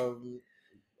now.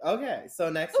 Okay, so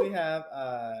next we have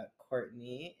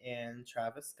Kourtney and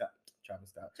Travis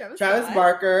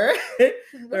Barker.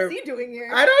 What is he doing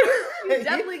here? I don't know. He's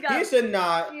definitely got. He should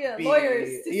not be.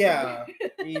 Lawyers. Yeah,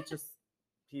 he's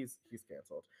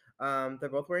canceled. They're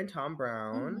both wearing Tom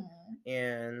Brown,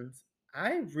 and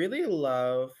I really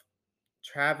love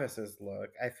Travis's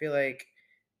look. I feel like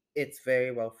it's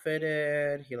very well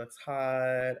fitted. He looks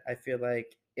hot. I feel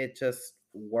like it just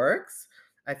works.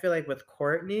 I feel like with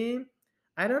Kourtney,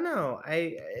 I don't know.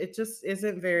 It just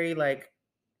isn't very like,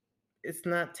 it's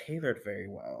not tailored very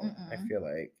well. I feel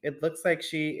like it looks like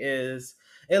it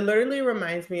literally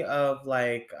reminds me of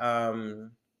like a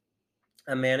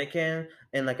mannequin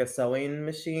in like a sewing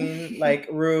machine like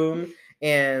room,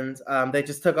 and they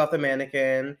just took off the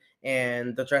mannequin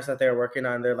and the dress that they were working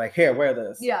on, they're like, here, wear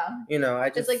this. Yeah.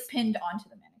 It's like pinned onto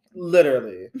the mannequin.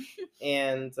 Literally.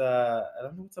 And I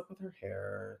don't know what's up with her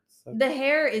hair. Like, the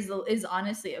hair is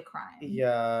honestly a crime.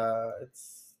 Yeah,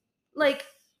 it's like,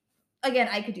 again,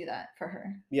 I could do that for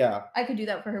her. Yeah. I could do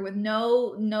that for her with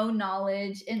no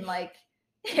knowledge in like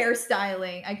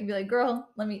hairstyling. I could be like, girl,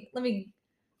 let me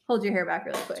hold your hair back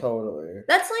really quick. Totally.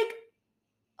 That's like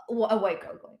a white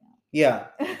girl going out. Yeah.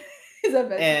 Is that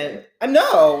bad? And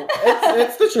no,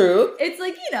 it's the truth. It's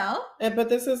like, you know. But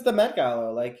this is the Met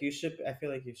Gala. Like, I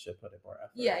feel like you should put in more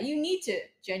effort. Yeah, you need to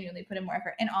genuinely put in more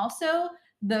effort. And also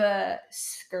the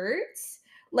skirts,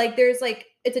 like there's like,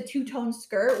 it's a two-tone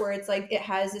skirt where it's like, it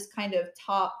has this kind of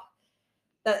top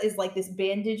that is like this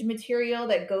bandage material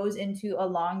that goes into a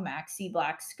long maxi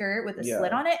black skirt with a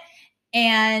slit on it.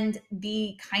 And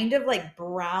the kind of like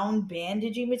brown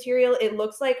bandagey material, it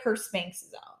looks like her Spanx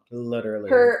is out. Literally.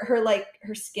 Her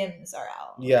Skims are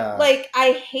out. Yeah. Like,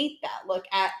 I hate that look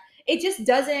at it. Just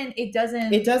doesn't it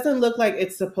doesn't look like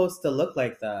it's supposed to look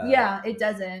like that. Yeah, it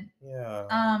doesn't.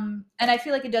 Yeah. And I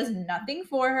feel like it does nothing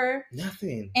for her.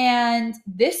 Nothing. And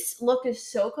this look is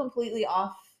so completely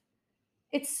off.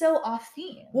 It's so off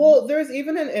theme. Well, there's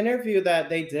even an interview that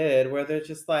they did where they're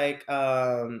just like,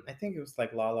 I think it was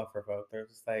like Lala for Vogue. They're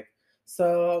just like,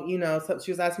 so, you know, so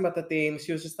she was asking about the theme.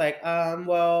 She was just like,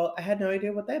 well, I had no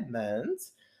idea what that meant.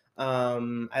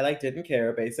 I like didn't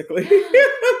care, basically.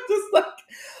 Just like,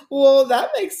 well, that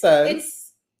makes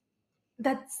sense.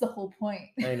 That's the whole point.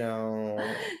 I know.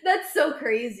 That's so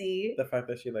crazy. The fact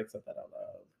that she like said that out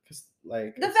loud. Because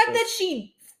like the fact that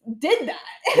she did that.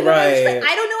 Right. Like,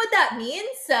 I don't know what that means,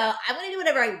 so I'm gonna do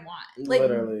whatever I want. Like,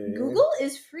 literally. Google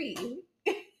is free.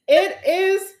 It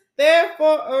is there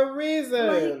for a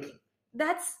reason.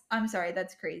 Like, I'm sorry,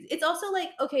 that's crazy. It's also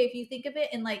like, okay, if you think of it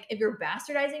and like if you're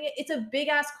bastardizing it, it's a big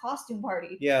ass costume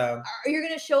party. Yeah. You're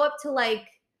gonna show up to like,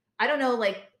 I don't know,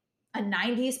 like a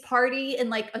 90s party in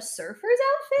like a surfer's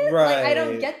outfit? Right. Like, I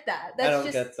don't get that. I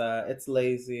don't get that. It's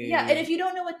lazy. Yeah, and if you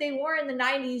don't know what they wore in the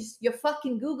 90s, you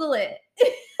fucking Google it.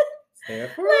 I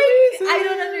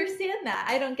don't understand that.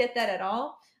 I don't get that at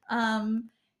all.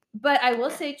 But I will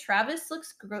say Travis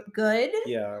looks good.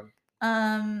 Yeah.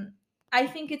 I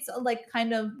think it's like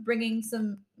kind of bringing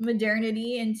some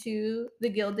modernity into the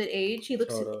Gilded Age. He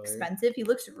looks expensive. He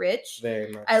looks rich.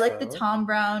 Very much. I like the Tom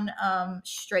Brown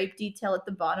stripe detail at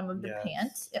the bottom of the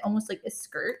pant. It almost like a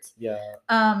skirt. Yeah.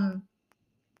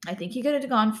 I think he could have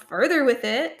gone further with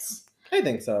it. I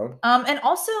think so. And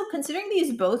also considering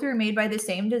these both were made by the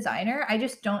same designer, I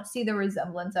just don't see the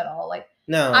resemblance at all. Like,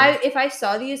 no. If I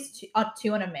saw these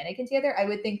two on a mannequin together, I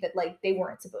would think that like they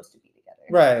weren't supposed to be together.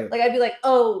 Right. Like, I'd be like,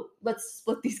 oh, let's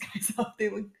split these guys up. They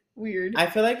look weird. I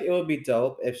feel like it would be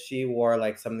dope if she wore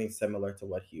like something similar to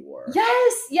what he wore.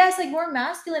 Yes, like more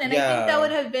masculine. And I think that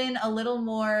would have been a little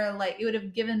more like, it would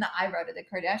have given the eyebrow to the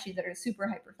Kardashians that are super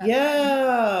hyper feminine.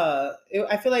 Yeah.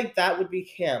 I feel like that would be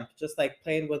camp, just like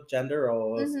playing with gender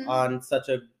roles on such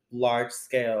a large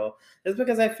scale. Just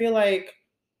because I feel like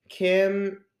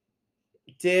Kim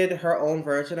did her own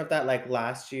version of that like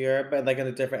last year, but like in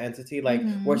a different entity, like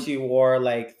where she wore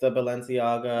like the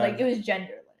Balenciaga. Like, it was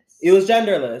genderless. It was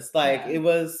genderless. Like, it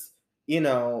was, you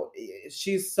know,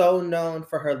 she's so known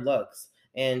for her looks,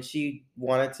 and she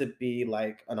wanted to be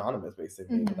like anonymous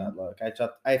basically with that look.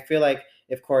 I feel like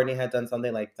if Kourtney had done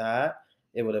something like that,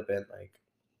 it would have been like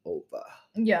over.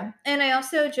 Yeah. And I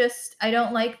also I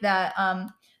don't like that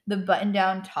the button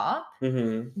down top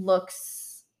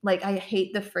looks like, I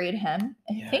hate the frayed hem.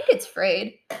 I think it's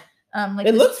frayed. Like,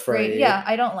 it looks frayed. Yeah,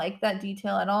 I don't like that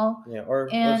detail at all. Yeah, or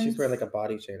she's wearing like a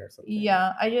body chain or something.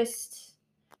 Yeah,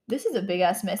 this is a big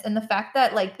ass miss. And the fact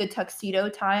that like the tuxedo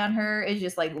tie on her is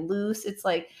just like loose. It's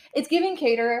like, it's giving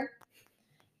caterer,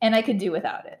 and I could do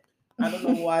without it. I don't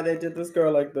know why they did this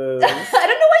girl like this. I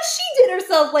don't know why she did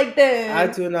herself like this. I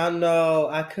do not know.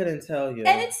 I couldn't tell you.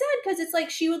 And it's sad because it's like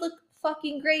she would look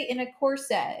fucking great in a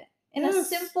corset. In a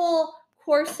simple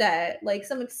corset, like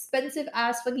some expensive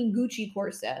ass fucking Gucci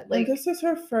corset. Like, and this is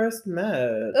her first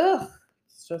Met. Ugh.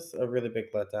 It's just a really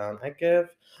big letdown.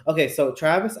 So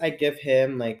Travis, I give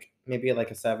him like maybe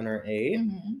like a 7 or 8.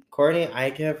 Kourtney,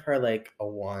 I give her like a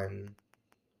 1.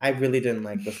 I really didn't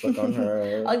like this look on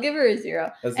her. I'll give her a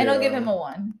 0. And I'll give him a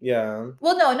 1. Yeah.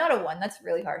 Well, no, not a 1. That's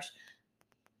really harsh.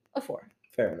 A 4.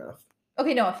 Fair enough.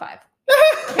 Okay, no, a 5.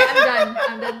 Okay,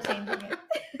 I'm done changing it.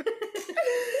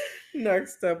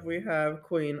 Next up, we have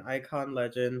Queen, icon,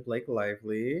 legend, Blake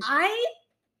Lively. I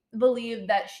believe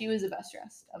that she was the best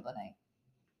dressed of the night.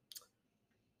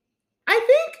 I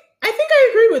think I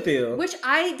agree with you. Which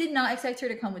I did not expect her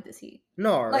to come with this heat.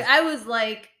 No. Like, I was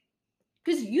like,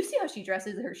 because you see how she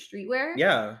dresses her streetwear.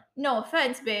 Yeah. No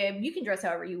offense, babe. You can dress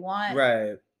however you want.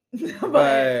 Right.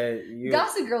 but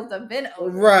Gossip Girl's done been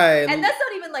over. Right. And that's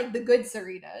not even like the good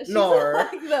Serena. She's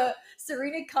like the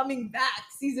Serena coming back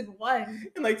season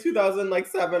 1. In like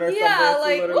 2007 or something.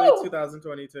 Like, literally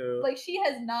 2022. Like, she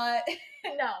has not,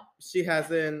 no. She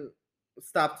hasn't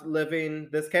stopped living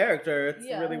this character. It's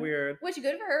really weird. Which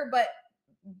good for her, but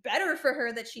better for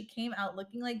her that she came out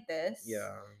looking like this.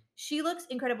 Yeah. She looks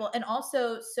incredible. And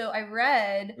also, so I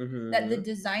read that the Mhm.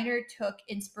 designer took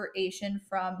inspiration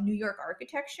from New York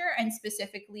architecture and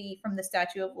specifically from the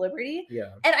Statue of Liberty.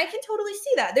 Yeah. And I can totally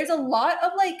see that. There's a lot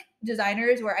of like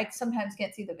designers where I sometimes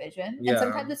can't see the vision. Yeah. And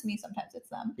sometimes it's me, sometimes it's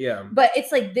them. Yeah. But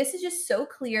it's like this is just so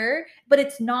clear, but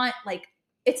it's not like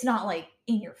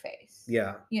in your face.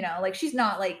 Yeah. You know, like she's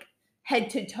not like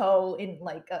head to toe in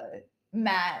like a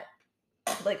matte,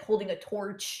 like holding a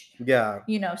torch, Yeah.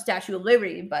 you know, Statue of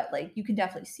Liberty, but like you can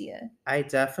definitely see it. I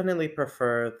definitely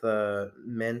prefer the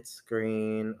mint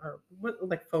green or what,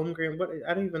 like foam green. What,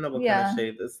 I don't even know what kind Yeah. of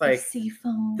shade. It's Like like sea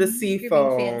foam. the sea You're being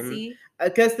foam. fancy.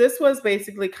 Because this was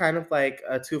basically kind of like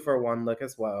a 2-for-1 look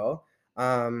as well.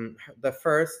 The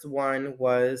first one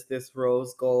was this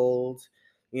rose gold,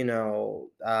 you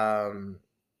know,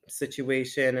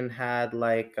 situation, and had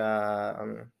like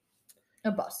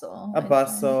A bustle. a I'd say.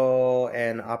 bustle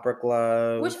and opera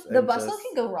gloves. Which the and bustle just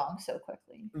can go wrong so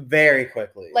quickly. very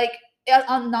quickly. Like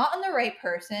not on the right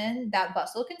person, that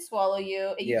bustle can swallow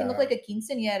you. You can look Yeah. like a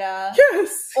quinceañera.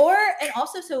 Yes. And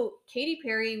also, so Katy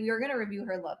Perry, we were gonna review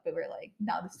her look, but we're like,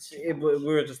 no, this is too much. We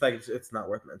were just like, it's not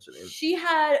worth mentioning. She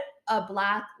had a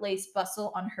black lace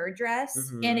bustle on her dress,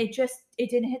 and it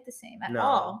didn't hit the same at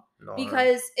all. No.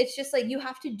 Because it's just like you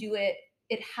have to do it.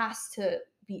 It has to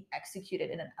be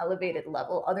executed in an elevated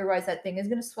level. Otherwise, that thing is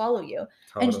gonna swallow you.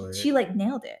 Totally. And she like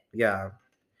nailed it. Yeah.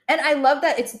 And I love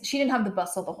that she didn't have the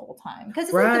bustle the whole time because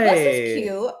it's like the bustle's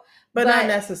cute, but not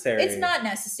necessary. It's not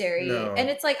necessary, No. and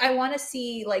it's like I want to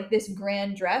see like this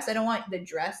grand dress. I don't want the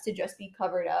dress to just be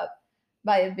covered up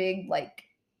by a big like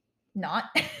knot.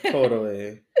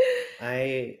 Totally.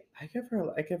 I give her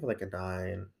like a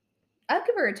 9. I'd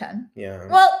give her a 10. Yeah.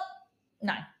 Well,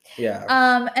 9. Yeah.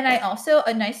 And I also,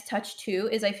 a nice touch too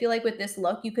is I feel like with this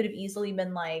look you could have easily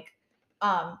been like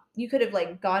you could have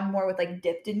like gone more with like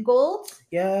dipped in gold.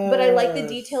 Yeah. But I like the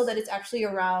detail that it's actually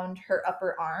around her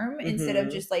upper arm instead of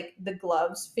just like the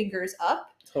gloves, fingers up.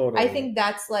 Totally. I think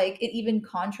that's like it even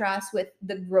contrasts with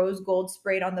the rose gold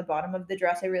sprayed on the bottom of the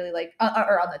dress. I really like,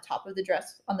 or on the top of the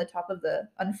dress, on the top of the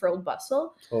unfurled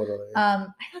bustle. Totally. I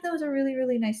thought that was a really,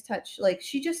 really nice touch. Like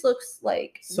she just looks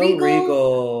like so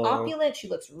regal, opulent. She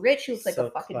looks rich. She looks like so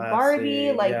a fucking classy.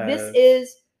 Barbie. Like Yes. this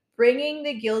is bringing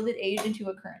the Gilded Age into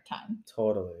a current time.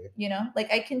 Totally. You know,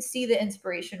 like I can see the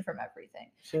inspiration from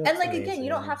everything. And like amazing. Again, you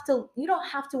don't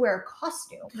have to wear a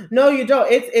costume. No, you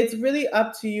don't. It's really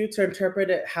up to you to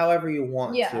interpret it however you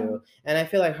want to. And I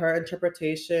feel like her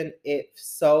interpretation, it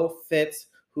so fits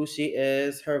who she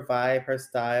is, her vibe, her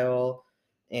style,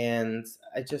 and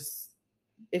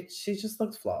she just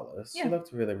looked flawless. Yeah. She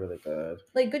looked really, really good.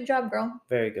 Like, good job, girl.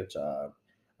 Very good job.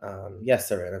 Yes,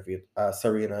 Serena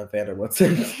van der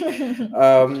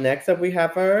Woodsen. Next up, we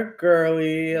have our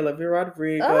girly, Olivia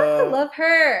Rodrigo. Oh, I love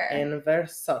her. In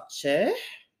Versace.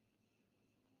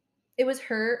 It was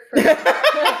her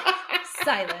first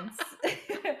silence.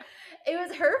 It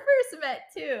was her first Met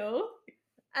too.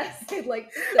 As I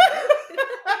like to say.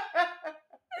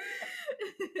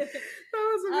 That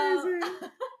was amazing.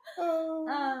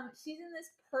 She's in this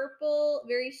purple,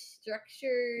 very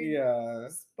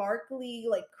structured, sparkly,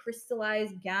 like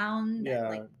crystallized gown that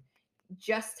like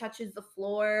just touches the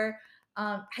floor.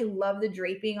 I love the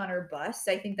draping on her bust.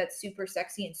 I think that's super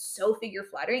sexy and so figure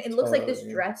flattering. It looks like this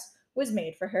dress was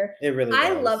made for her. It really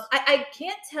does. I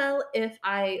can't tell if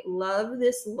I love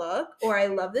this look or I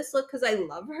love this look because I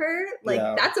love her. Like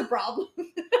that's a problem.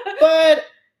 But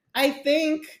I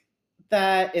think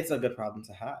that it's a good problem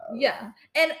to have. Yeah.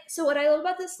 And so what I love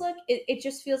about this look, it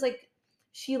just feels like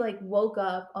she like woke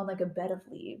up on like a bed of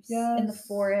leaves in the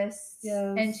forest.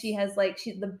 Yes. And she has like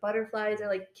the butterflies are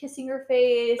like kissing her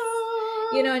face.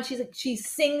 You know, and she's like she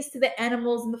sings to the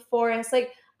animals in the forest.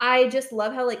 Like I just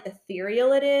love how like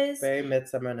ethereal it is. Very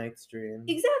Midsummer Night's Dream.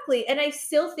 Exactly. And I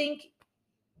still think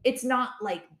it's not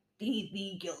like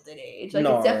the Gilded Age. Like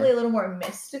it's definitely a little more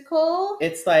mystical.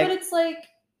 It's like, but it's like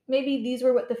maybe these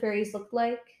were what the fairies looked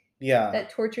like. Yeah.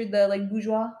 That tortured the like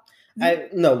bourgeois.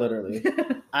 No, literally.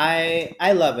 I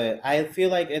love it. I feel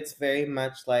like it's very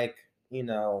much like, you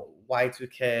know,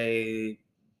 Y2K,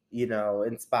 you know,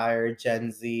 inspired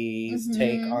Gen Z's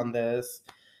take on this.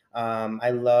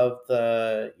 I love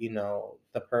the, you know,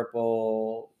 the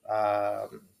purple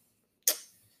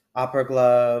opera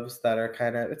gloves that are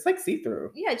kind of, it's like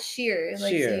see-through. Yeah, it's sheer. Like so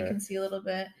you can see a little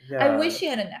bit. Yeah. I wish she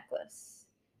had a necklace.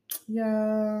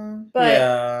 Yeah. But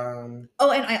yeah.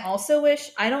 Oh, and I also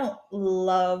wish, I don't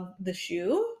love the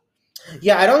shoe.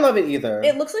 Yeah, I don't love it either.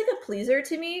 It looks like a pleaser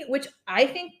to me, which I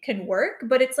think can work,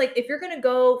 but it's like if you're gonna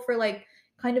go for like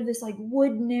kind of this like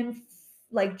wood nymph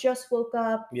like just woke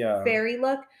up Yeah. fairy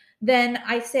look, then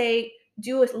I say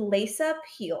do a lace up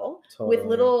heel with Totally.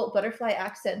 little butterfly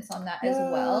accents on that as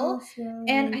well. Yes,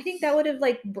 And I think yes. that would have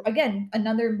like again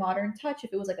another modern touch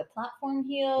if it was like a platform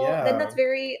heel. Then that's Yeah.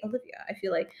 very Olivia, I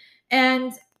feel like.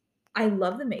 And I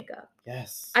love the makeup.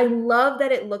 Yes. I love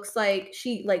that it looks like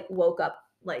she like woke up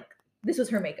like this was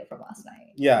her makeup from last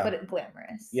night. Yeah. But it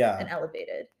glamorous Yeah. and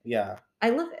elevated. Yeah. I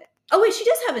love it. Oh wait, she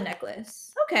does have a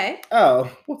necklace. Okay.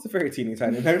 Oh, what's a very teeny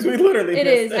tiny necklace? We literally It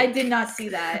missed is. I did not see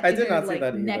that. I in did her, not see like,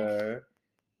 that neck either.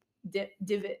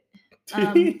 divot.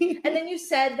 And then you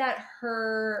said that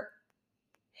her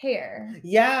hair.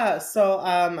 Yeah, so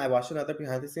I watched another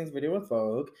behind the scenes video with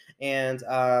Vogue, and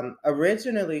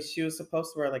originally she was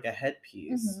supposed to wear like a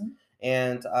headpiece. Mhm.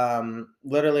 And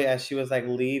literally as she was like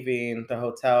leaving the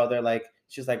hotel, they're like,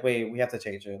 she's like, wait, we have to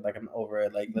change it. Like, I'm over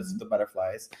it. Like, let's do the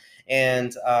butterflies.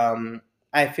 And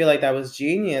I feel like that was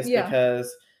genius Yeah.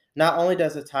 because not only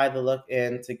does it tie the look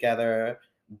in together,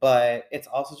 but it's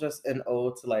also just an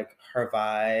ode to like her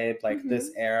vibe, like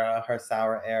this era, her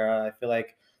sour era. I feel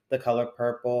like the color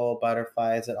purple,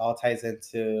 butterflies, it all ties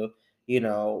into, you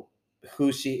know,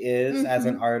 who she is as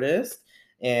an artist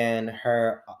and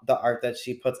the art that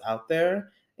she puts out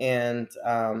there. And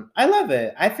I love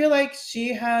it. I feel like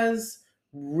she has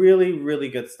really, really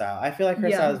good style. I feel like her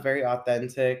style Yeah. is very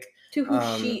authentic. To who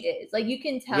she is. Like you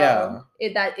can tell Yeah.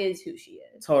 that is who she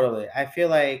is. Totally. I feel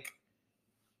like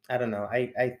I don't know.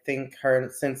 I think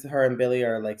since her and Billie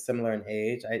are like similar in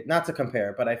age, not to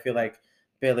compare, but I feel like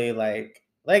Billie like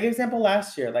example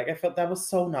last year, like I felt that was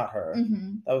so not her.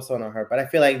 That was so not her. But I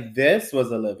feel like this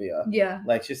was Olivia. Yeah.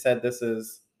 Like she said, this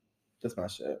is my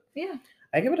shit. Yeah.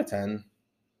 I give it a 10.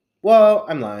 Well,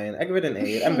 I'm lying. I give it an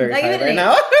 8. I'm very I give tired it right an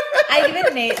now. I give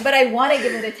it an 8, but I want to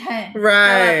give it a 10. How about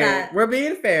Right. that? We're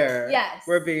being fair. Yes.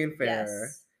 We're being fair.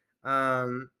 Yes.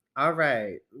 All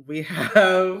right. We have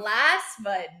Last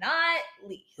but not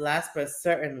least. Last but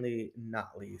certainly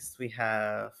not least, we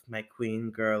have my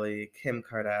queen girly Kim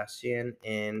Kardashian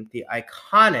in the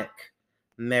iconic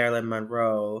Marilyn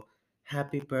Monroe.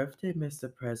 Happy birthday,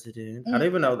 Mr. President. I don't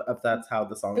even know if that's how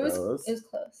the song goes. It was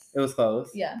close. It was close?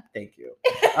 Yeah. Thank you.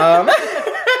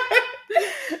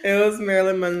 It was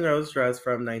Marilyn Monroe's dress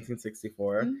from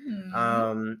 1964.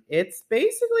 It's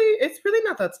really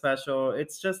not that special.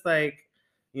 It's just like,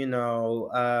 you know,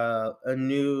 a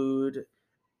nude,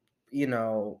 you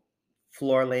know,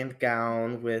 floor-length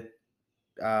gown with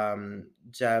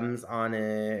gems on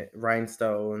it,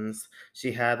 rhinestones.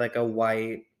 She had like a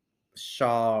white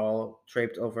shawl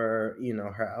draped over, you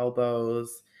know, her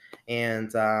elbows.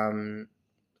 And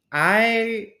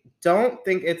I don't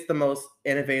think it's the most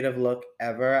innovative look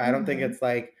ever. I don't think it's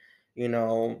like, you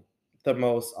know, the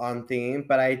most on theme,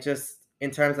 but I just,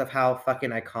 in terms of how fucking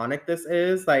iconic this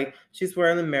is, like she's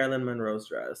wearing the Marilyn Monroe's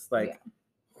dress. Like,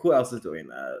 who else is doing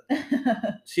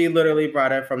that? She literally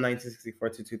brought it from 1964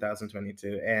 to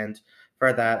 2022. And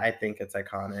for that, I think it's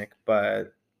iconic.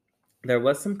 But there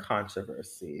was some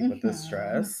controversy with this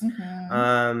dress.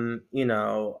 You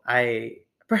know,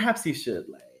 perhaps you should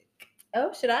like.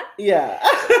 Oh, should I? Yeah.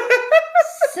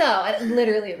 So,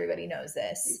 literally everybody knows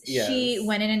this. Yes. She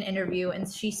went in an interview and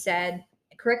she said,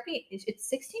 correct me, it's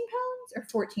 16 pounds or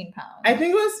 14 pounds? I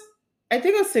think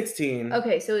it was 16.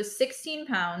 Okay, so it was 16 I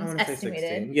pounds wanna say estimated.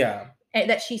 16. Yeah.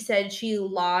 That she said she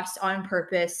lost on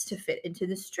purpose to fit into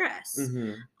this dress.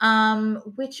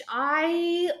 Which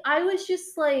I was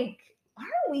just like,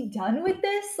 aren't we done with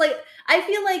this? Like, I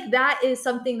feel like that is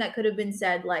something that could have been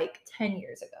said like 10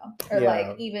 years ago or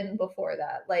like even before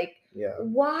that. Like,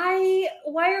 why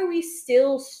are we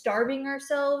still starving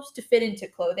ourselves to fit into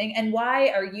clothing? And why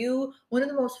are you one of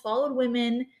the most followed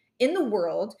women in the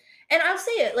world? And I'll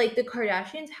say it, like the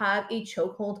Kardashians have a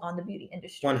chokehold on the beauty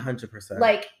industry. 100%.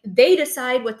 Like they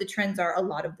decide what the trends are a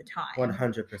lot of the time.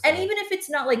 100%. And even if it's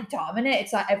not like dominant,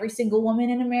 it's not every single woman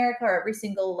in America or every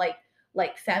single like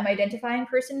femme identifying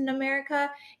person in America.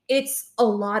 It's a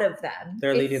lot of them.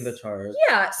 They're leading the charge.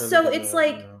 Yeah. So it's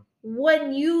like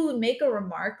when you make a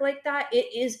remark like that, it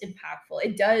is impactful.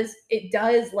 It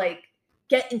does like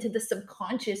get into the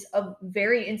subconscious of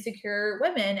very insecure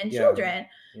women and children.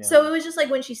 Yeah. So it was just like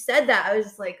when she said that, I was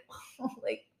just like, oh,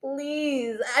 like,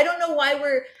 please. I don't know why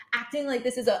we're acting like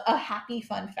this is a happy,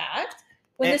 fun fact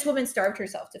when this woman starved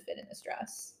herself to fit in this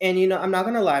dress. And, you know, I'm not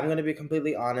going to lie. I'm going to be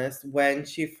completely honest. When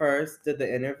she first did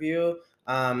the interview,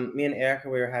 me and Erica,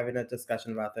 we were having a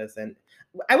discussion about this. And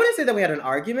I wouldn't say that we had an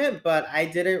argument, but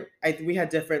we had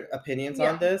different opinions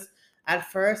on this.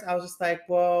 At first, I was just like,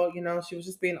 well, you know, she was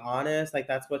just being honest. Like,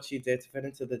 that's what she did to fit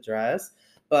into the dress.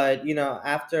 But, you know,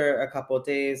 after a couple of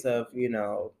days of, you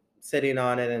know, sitting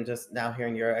on it and just now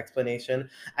hearing your explanation,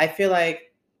 I feel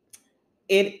like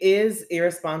it is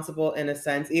irresponsible in a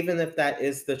sense, even if that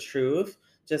is the truth,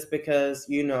 just because,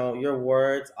 your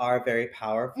words are very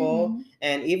powerful. Mhm.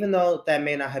 And even though that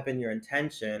may not have been your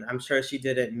intention, I'm sure she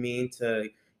didn't mean to,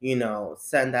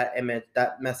 send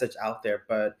that message out there.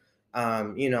 But,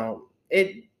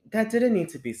 that didn't need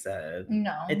to be said. It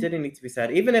No. didn't need to be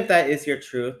said. Even if that is your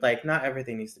truth, like, not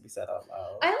everything needs to be said out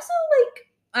loud. I also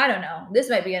I don't know. This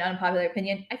might be an unpopular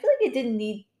opinion. I feel like it didn't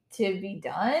need to be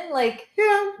done. Like,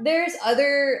 Yeah. there's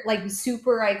other like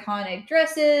super iconic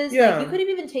dresses. Like, Yeah. you could have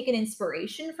even taken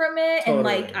inspiration from it. And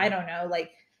like, Totally. I don't know,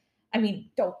 like, I mean,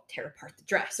 don't tear apart the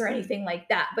dress or anything like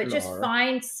that, but just No.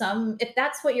 find some, if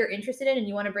that's what you're interested in and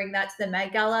you want to bring that to the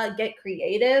Met Gala, get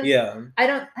creative. Yeah. I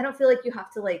don't feel like you have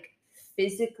to like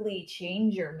physically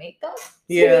change your makeup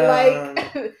to Yeah.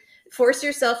 like force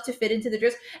yourself to fit into the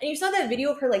dress. And you saw that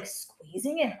video of her like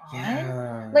squeezing it on.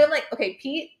 Yeah. Like, I'm like, okay,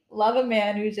 Pete, love a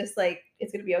man who's just like,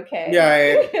 it's gonna be okay. Yeah.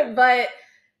 Right. But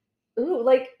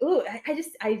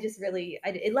I just really,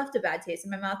 it left a bad taste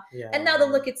in my mouth. Yeah. And now the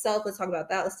look itself, let's talk about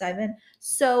that. Let's dive in.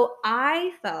 So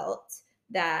I felt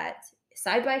that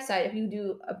side by side, if you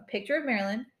do a picture of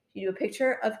Marilyn, you do a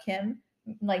picture of Kim,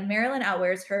 like Marilyn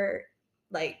outwears her,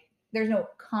 like there's no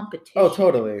competition. Oh,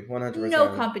 totally. 100%.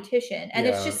 No competition. And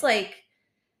it's Yeah. just like,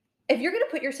 if you're going to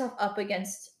put yourself up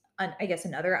against, I guess,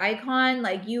 another icon,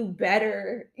 like you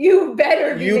better be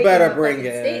making a bring fucking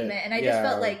it. statement. And I just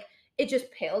felt Yeah. like it just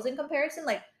pales in comparison.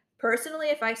 Like, personally,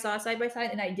 if I saw side by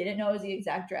side and I didn't know it was the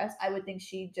exact dress, I would think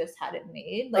she just had it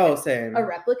made, like Same. a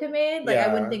replica made. Like, I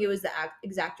Yeah. wouldn't think it was the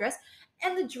exact dress.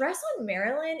 And the dress on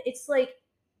Marilyn, it's like,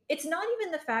 it's not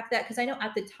even the fact that, because I know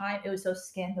at the time it was so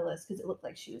scandalous because it looked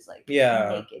like she was like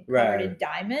naked, covered in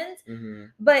diamonds,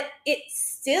 but it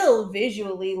still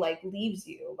visually like leaves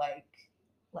you like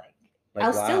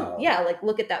I'll still like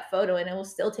look at that photo and it will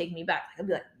still take me back. I'll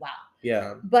be like, wow.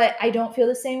 Yeah. But I don't feel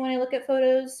the same when I look at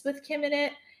photos with Kim in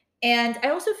it. And I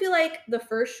also feel like the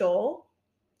first show,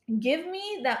 give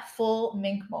me that full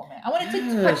mink moment. I want it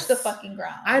to touch the fucking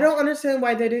ground. I don't understand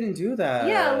why they didn't do that.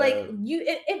 Yeah, like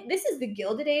if this is the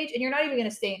Gilded Age and you're not even going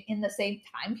to stay in the same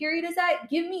time period as that,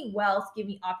 give me wealth, give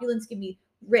me opulence, give me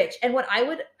rich. And what I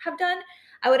would have done,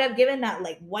 I would have given that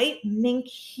like white mink,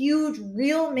 huge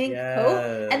real mink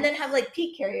coat, and then have like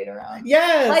Pete carry it around.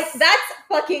 Yes. Like, that's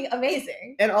fucking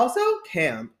amazing. And also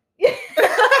camp.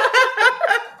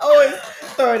 Always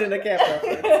throw it in a camp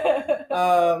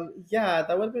reference. Yeah,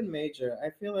 that would have been major.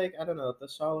 I feel like, I don't know, the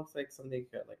shawl looks like something you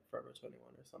get like Forever 21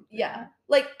 or something. Yeah,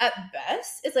 like at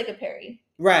best, it's like a Perry.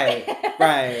 Right.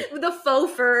 With a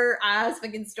faux fur ass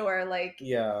fucking store, like,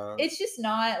 yeah, it's just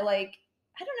not like,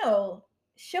 I don't know,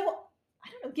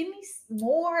 give me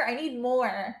more. I need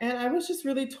more. And I was just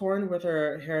really torn with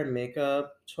her hair and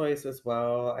makeup choice as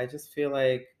well.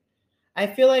 I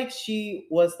feel like she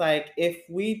was like, if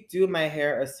we do my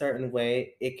hair a certain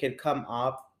way, it could come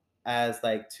off as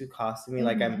like too costumey.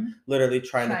 Like, I'm literally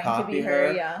trying to copy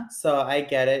her. Yeah. So I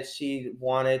get it. She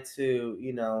wanted to,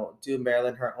 do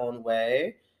Marilyn her own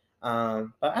way. But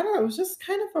I don't know. It was just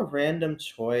kind of a random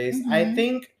choice. I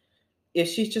think if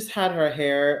she just had her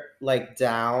hair like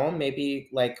down, maybe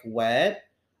like wet,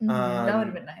 that would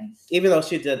have been nice. Even though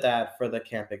she did that for the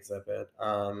camp exhibit.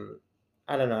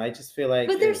 I don't know. I just feel like,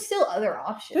 but there's still other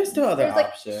options. There's still other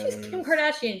options. Like, she's Kim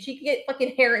Kardashian. She could get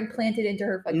fucking hair implanted into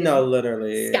her fucking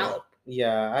literally scalp.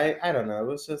 Yeah, I don't know. It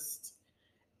was just,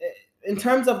 in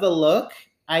terms of the look,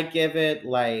 I give it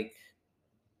like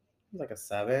a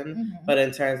 7. But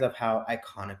in terms of how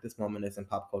iconic this moment is in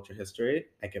pop culture history,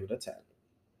 I give it a 10.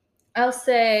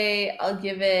 I'll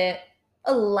give it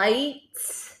a light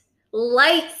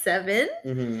 7.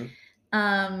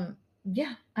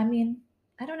 Yeah. I mean,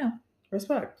 I don't know.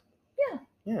 Respect.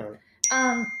 Yeah.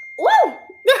 Woo!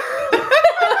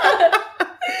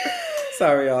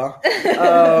 Sorry, y'all.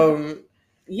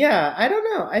 Yeah, I don't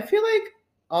know. I feel like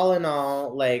all in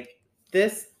all, like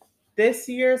this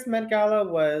year's Met Gala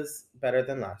was better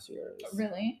than last year's.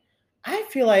 Really? I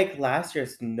feel like last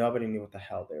year's nobody knew what the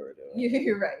hell they were doing.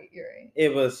 You're right.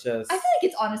 It was just, I feel like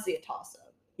it's honestly a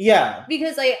toss-up. Yeah.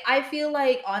 Because I feel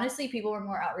like honestly people were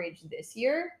more outraged this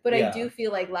year, but I do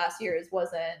feel like last year's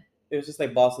wasn't. It was just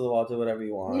like balls to the wall, do whatever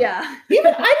you want. Yeah.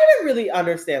 Even I didn't really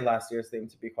understand last year's theme,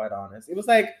 to be quite honest. It was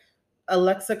like a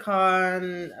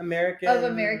lexicon of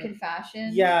American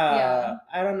fashion. Yeah.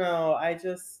 I don't know. I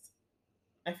feel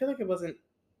like it wasn't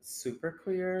super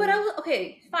clear. But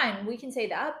okay, fine, we can say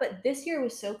that. But this year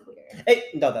was so clear.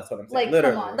 No, that's what I'm saying. Like,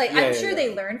 literally. Come on. Like, I'm sure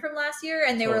they learned from last year,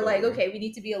 and they were like, okay, we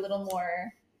need to be a little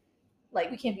more.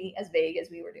 Like, we can't be as vague as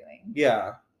we were doing.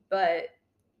 Yeah. But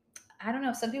I don't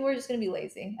know. Some people are just gonna be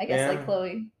lazy. I guess like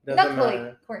Chloe. Doesn't Not Chloe.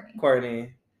 matter.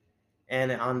 Courtney.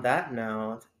 And on that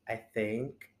note, I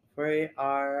think we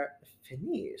are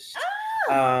finished.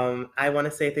 Ah! I want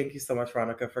to say thank you so much,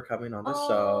 Veronica, for coming on the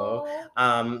show.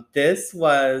 Oh, This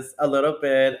was a little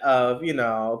bit of,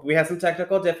 we had some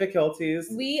technical difficulties.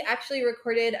 we actually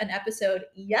recorded an episode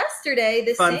yesterday,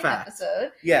 this Fun same fact.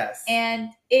 episode, Yes. and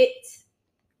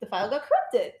the file got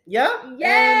corrupted. Yep. Yay!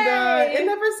 And it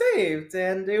never saved.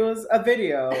 And it was a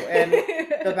video. And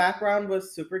the background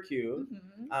was super cute.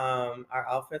 Mhm. Our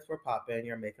outfits were popping.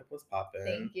 Your makeup was popping.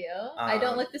 Thank you. I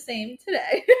don't look the same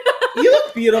today. You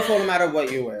look beautiful no matter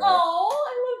what you wear. Oh,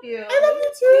 I love you. I love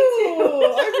you too. Me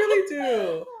too. I really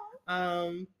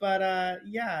do. But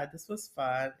yeah, this was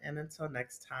fun. And until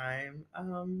next time,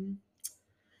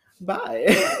 bye.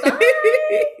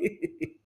 Bye.